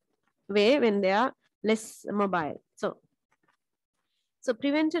way when they are less mobile. So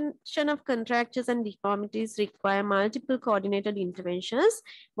prevention of contractures and deformities require multiple coordinated interventions.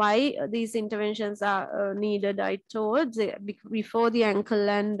 Why these interventions are needed, I told before the ankle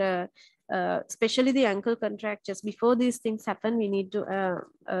and especially the ankle contractures. Before these things happen, we need to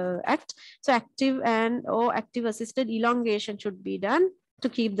act. So active or active assisted elongation should be done to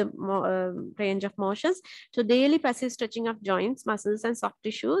keep the range of motions. So daily passive stretching of joints, muscles, and soft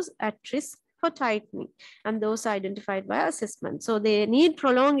tissues at risk for tightening, and those identified by assessment. So they need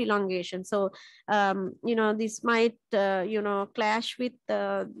prolonged elongation. So this might clash with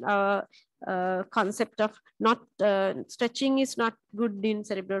the concept of not stretching is not good in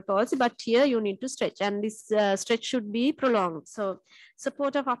cerebral palsy, but here you need to stretch, and this stretch should be prolonged. So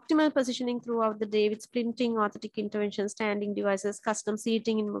support of optimal positioning throughout the day with splinting, orthotic intervention, standing devices, custom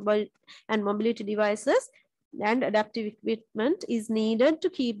seating in mobile and mobility devices, and adaptive equipment is needed to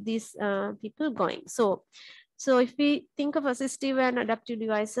keep these people going. So if we think of assistive and adaptive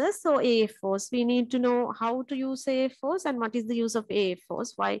devices, so AFOs, we need to know how to use AFOs and what is the use of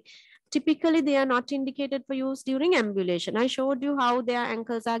AFOs. Why? Typically, they are not indicated for use during ambulation. I showed you how their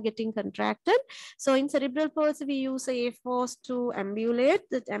ankles are getting contracted. So in cerebral palsy, we use AFOs to ambulate.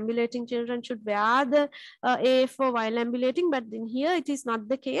 The ambulating children should wear the AFO while ambulating, but in here it is not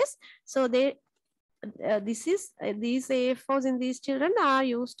the case. So these AFOs in these children are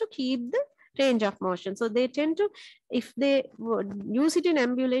used to keep the range of motion. So they tend to, if they use it in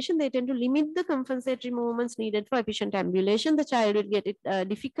ambulation, they tend to limit the compensatory movements needed for efficient ambulation. The child will get it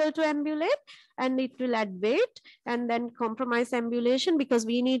difficult to ambulate, and it will add weight and then compromise ambulation, because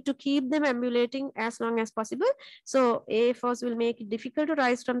we need to keep them ambulating as long as possible. So AFOs will make it difficult to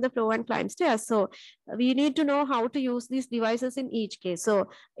rise from the floor and climb stairs. So we need to know how to use these devices in each case. So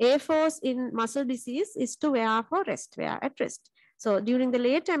AFOs in muscle disease is to wear for rest, wear at rest. So during the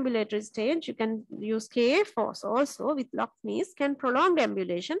late ambulatory stage, you can use KFOs also with locked knees, can prolong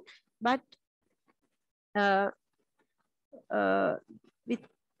ambulation, but with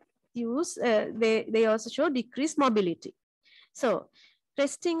use, they also show decreased mobility. So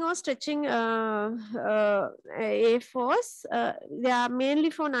resting or stretching A4s, they are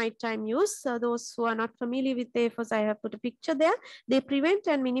mainly for nighttime use. So those who are not familiar with A4s, I have put a picture there. They prevent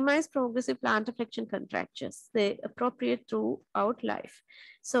and minimize progressive plantar flexion contractures. They appropriate throughout life.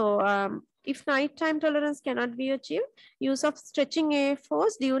 So if nighttime tolerance cannot be achieved, use of stretching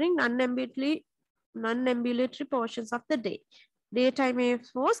A4s during non-ambulatory portions of the day. Daytime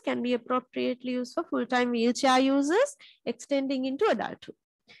A4s can be appropriately used for full-time wheelchair users extending into adulthood.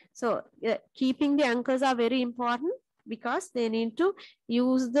 So keeping the ankles are very important because they need to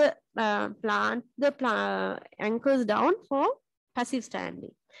use the ankles down for passive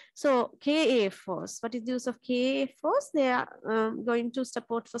standing. So KA4s, what is the use of KA4s? They are going to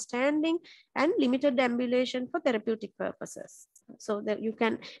support for standing and limited ambulation for therapeutic purposes. So that you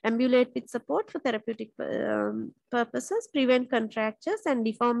can ambulate with support for therapeutic purposes, prevent contractures and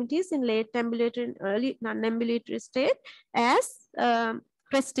deformities in late ambulatory and early non-ambulatory state as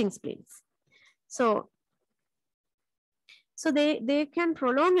resting splints. So they can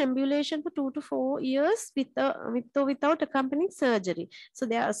prolong ambulation for 2 to 4 years with or without accompanying surgery. So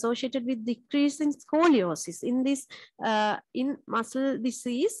they are associated with decrease in scoliosis. In this in muscle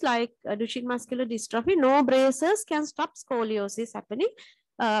disease like Duchenne muscular dystrophy, no braces can stop scoliosis happening.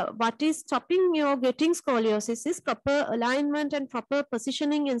 What is stopping your getting scoliosis is proper alignment and proper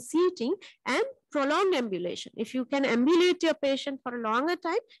positioning and seating and prolonged ambulation. If you can ambulate your patient for a longer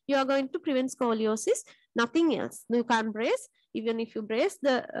time, you are going to prevent scoliosis. Nothing else. You can't brace. Even if you brace,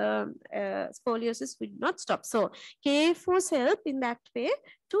 the scoliosis will not stop. So KA4s help in that way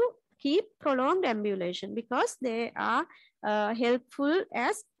to keep prolonged ambulation because they are helpful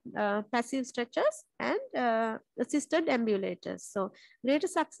as passive stretchers and assisted ambulators. So greater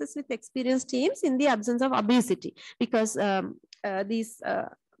success with experienced teams in the absence of obesity because these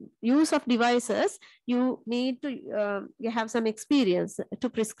use of devices, you need to have some experience to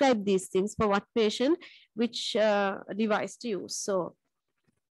prescribe these things for what patient, which device to use. So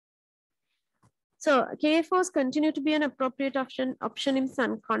KA4s continue to be an appropriate option in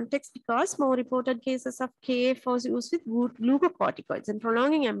some contexts because more reported cases of KA4s used with glucocorticoids and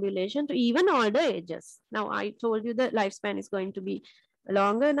prolonging ambulation to even older ages. Now, I told you the lifespan is going to be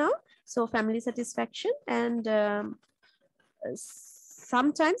longer now. So family satisfaction and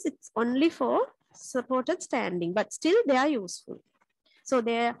sometimes it's only for supported standing, but still they are useful. So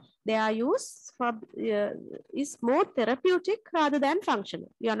their use for is more therapeutic rather than functional.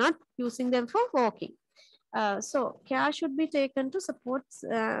 You are not using them for walking. So care should be taken to support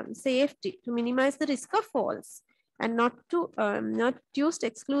safety to minimize the risk of falls and not used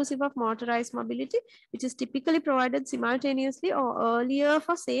exclusive of motorized mobility, which is typically provided simultaneously or earlier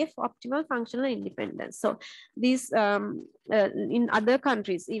for safe, optimal functional independence. So these in other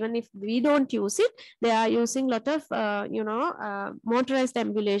countries, even if we don't use it, they are using a lot of motorized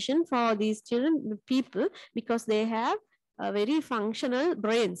ambulation for these people because they have very functional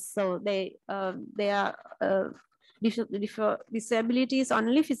brains. So they are disability is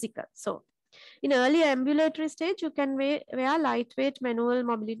only physical. So in early ambulatory stage, you can wear lightweight manual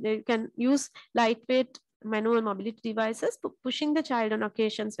mobility. You can use lightweight manual mobility devices, pushing the child on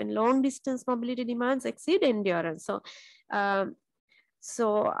occasions when long distance mobility demands exceed endurance.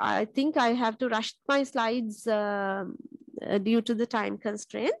 So I think I have to rush my slides due to the time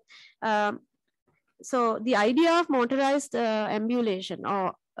constraint. So the idea of motorized ambulation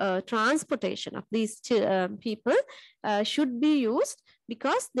or transportation of these people should be used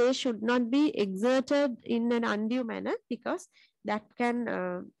because they should not be exerted in an undue manner because that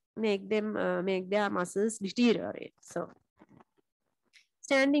can make their muscles deteriorate. So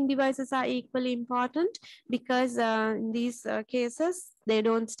standing devices are equally important because in these cases, they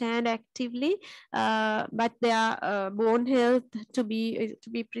don't stand actively, but their bone health to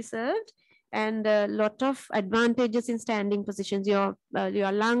be preserved. And a lot of advantages in standing positions. Your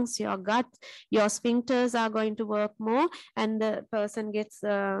lungs, your gut, your sphincters are going to work more, and the person gets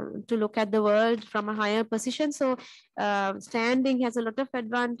to look at the world from a higher position. So standing has a lot of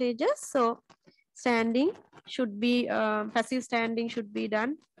advantages. So standing should be passive standing should be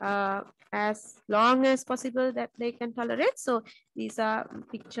done as long as possible that they can tolerate. So these are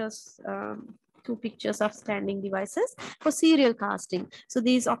pictures. 2 pictures of standing devices for serial casting. So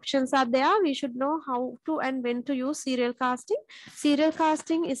these options are there. We should know how to and when to use serial casting. Serial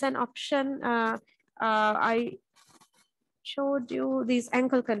casting is an option. I showed you these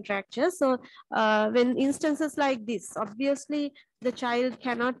ankle contractures. So when instances like this, obviously the child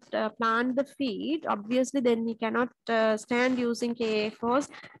cannot plant the feet. Obviously, then he cannot stand using KA4s.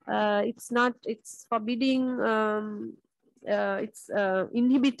 It's forbidding, it's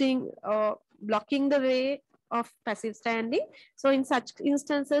inhibiting or blocking the way of passive standing. So in such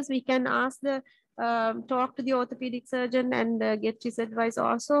instances, we can ask the talk to the orthopedic surgeon and get his advice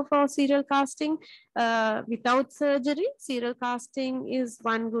also for serial casting. Without surgery, serial casting is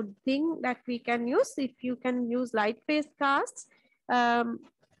one good thing that we can use. If you can use light-phase casts,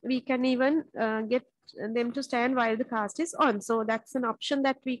 we can even get them to stand while the cast is on. So that's an option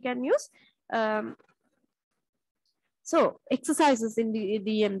that we can use. So exercises in the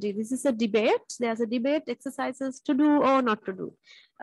DMD, this is a debate. There's a debate, exercises to do or not to do.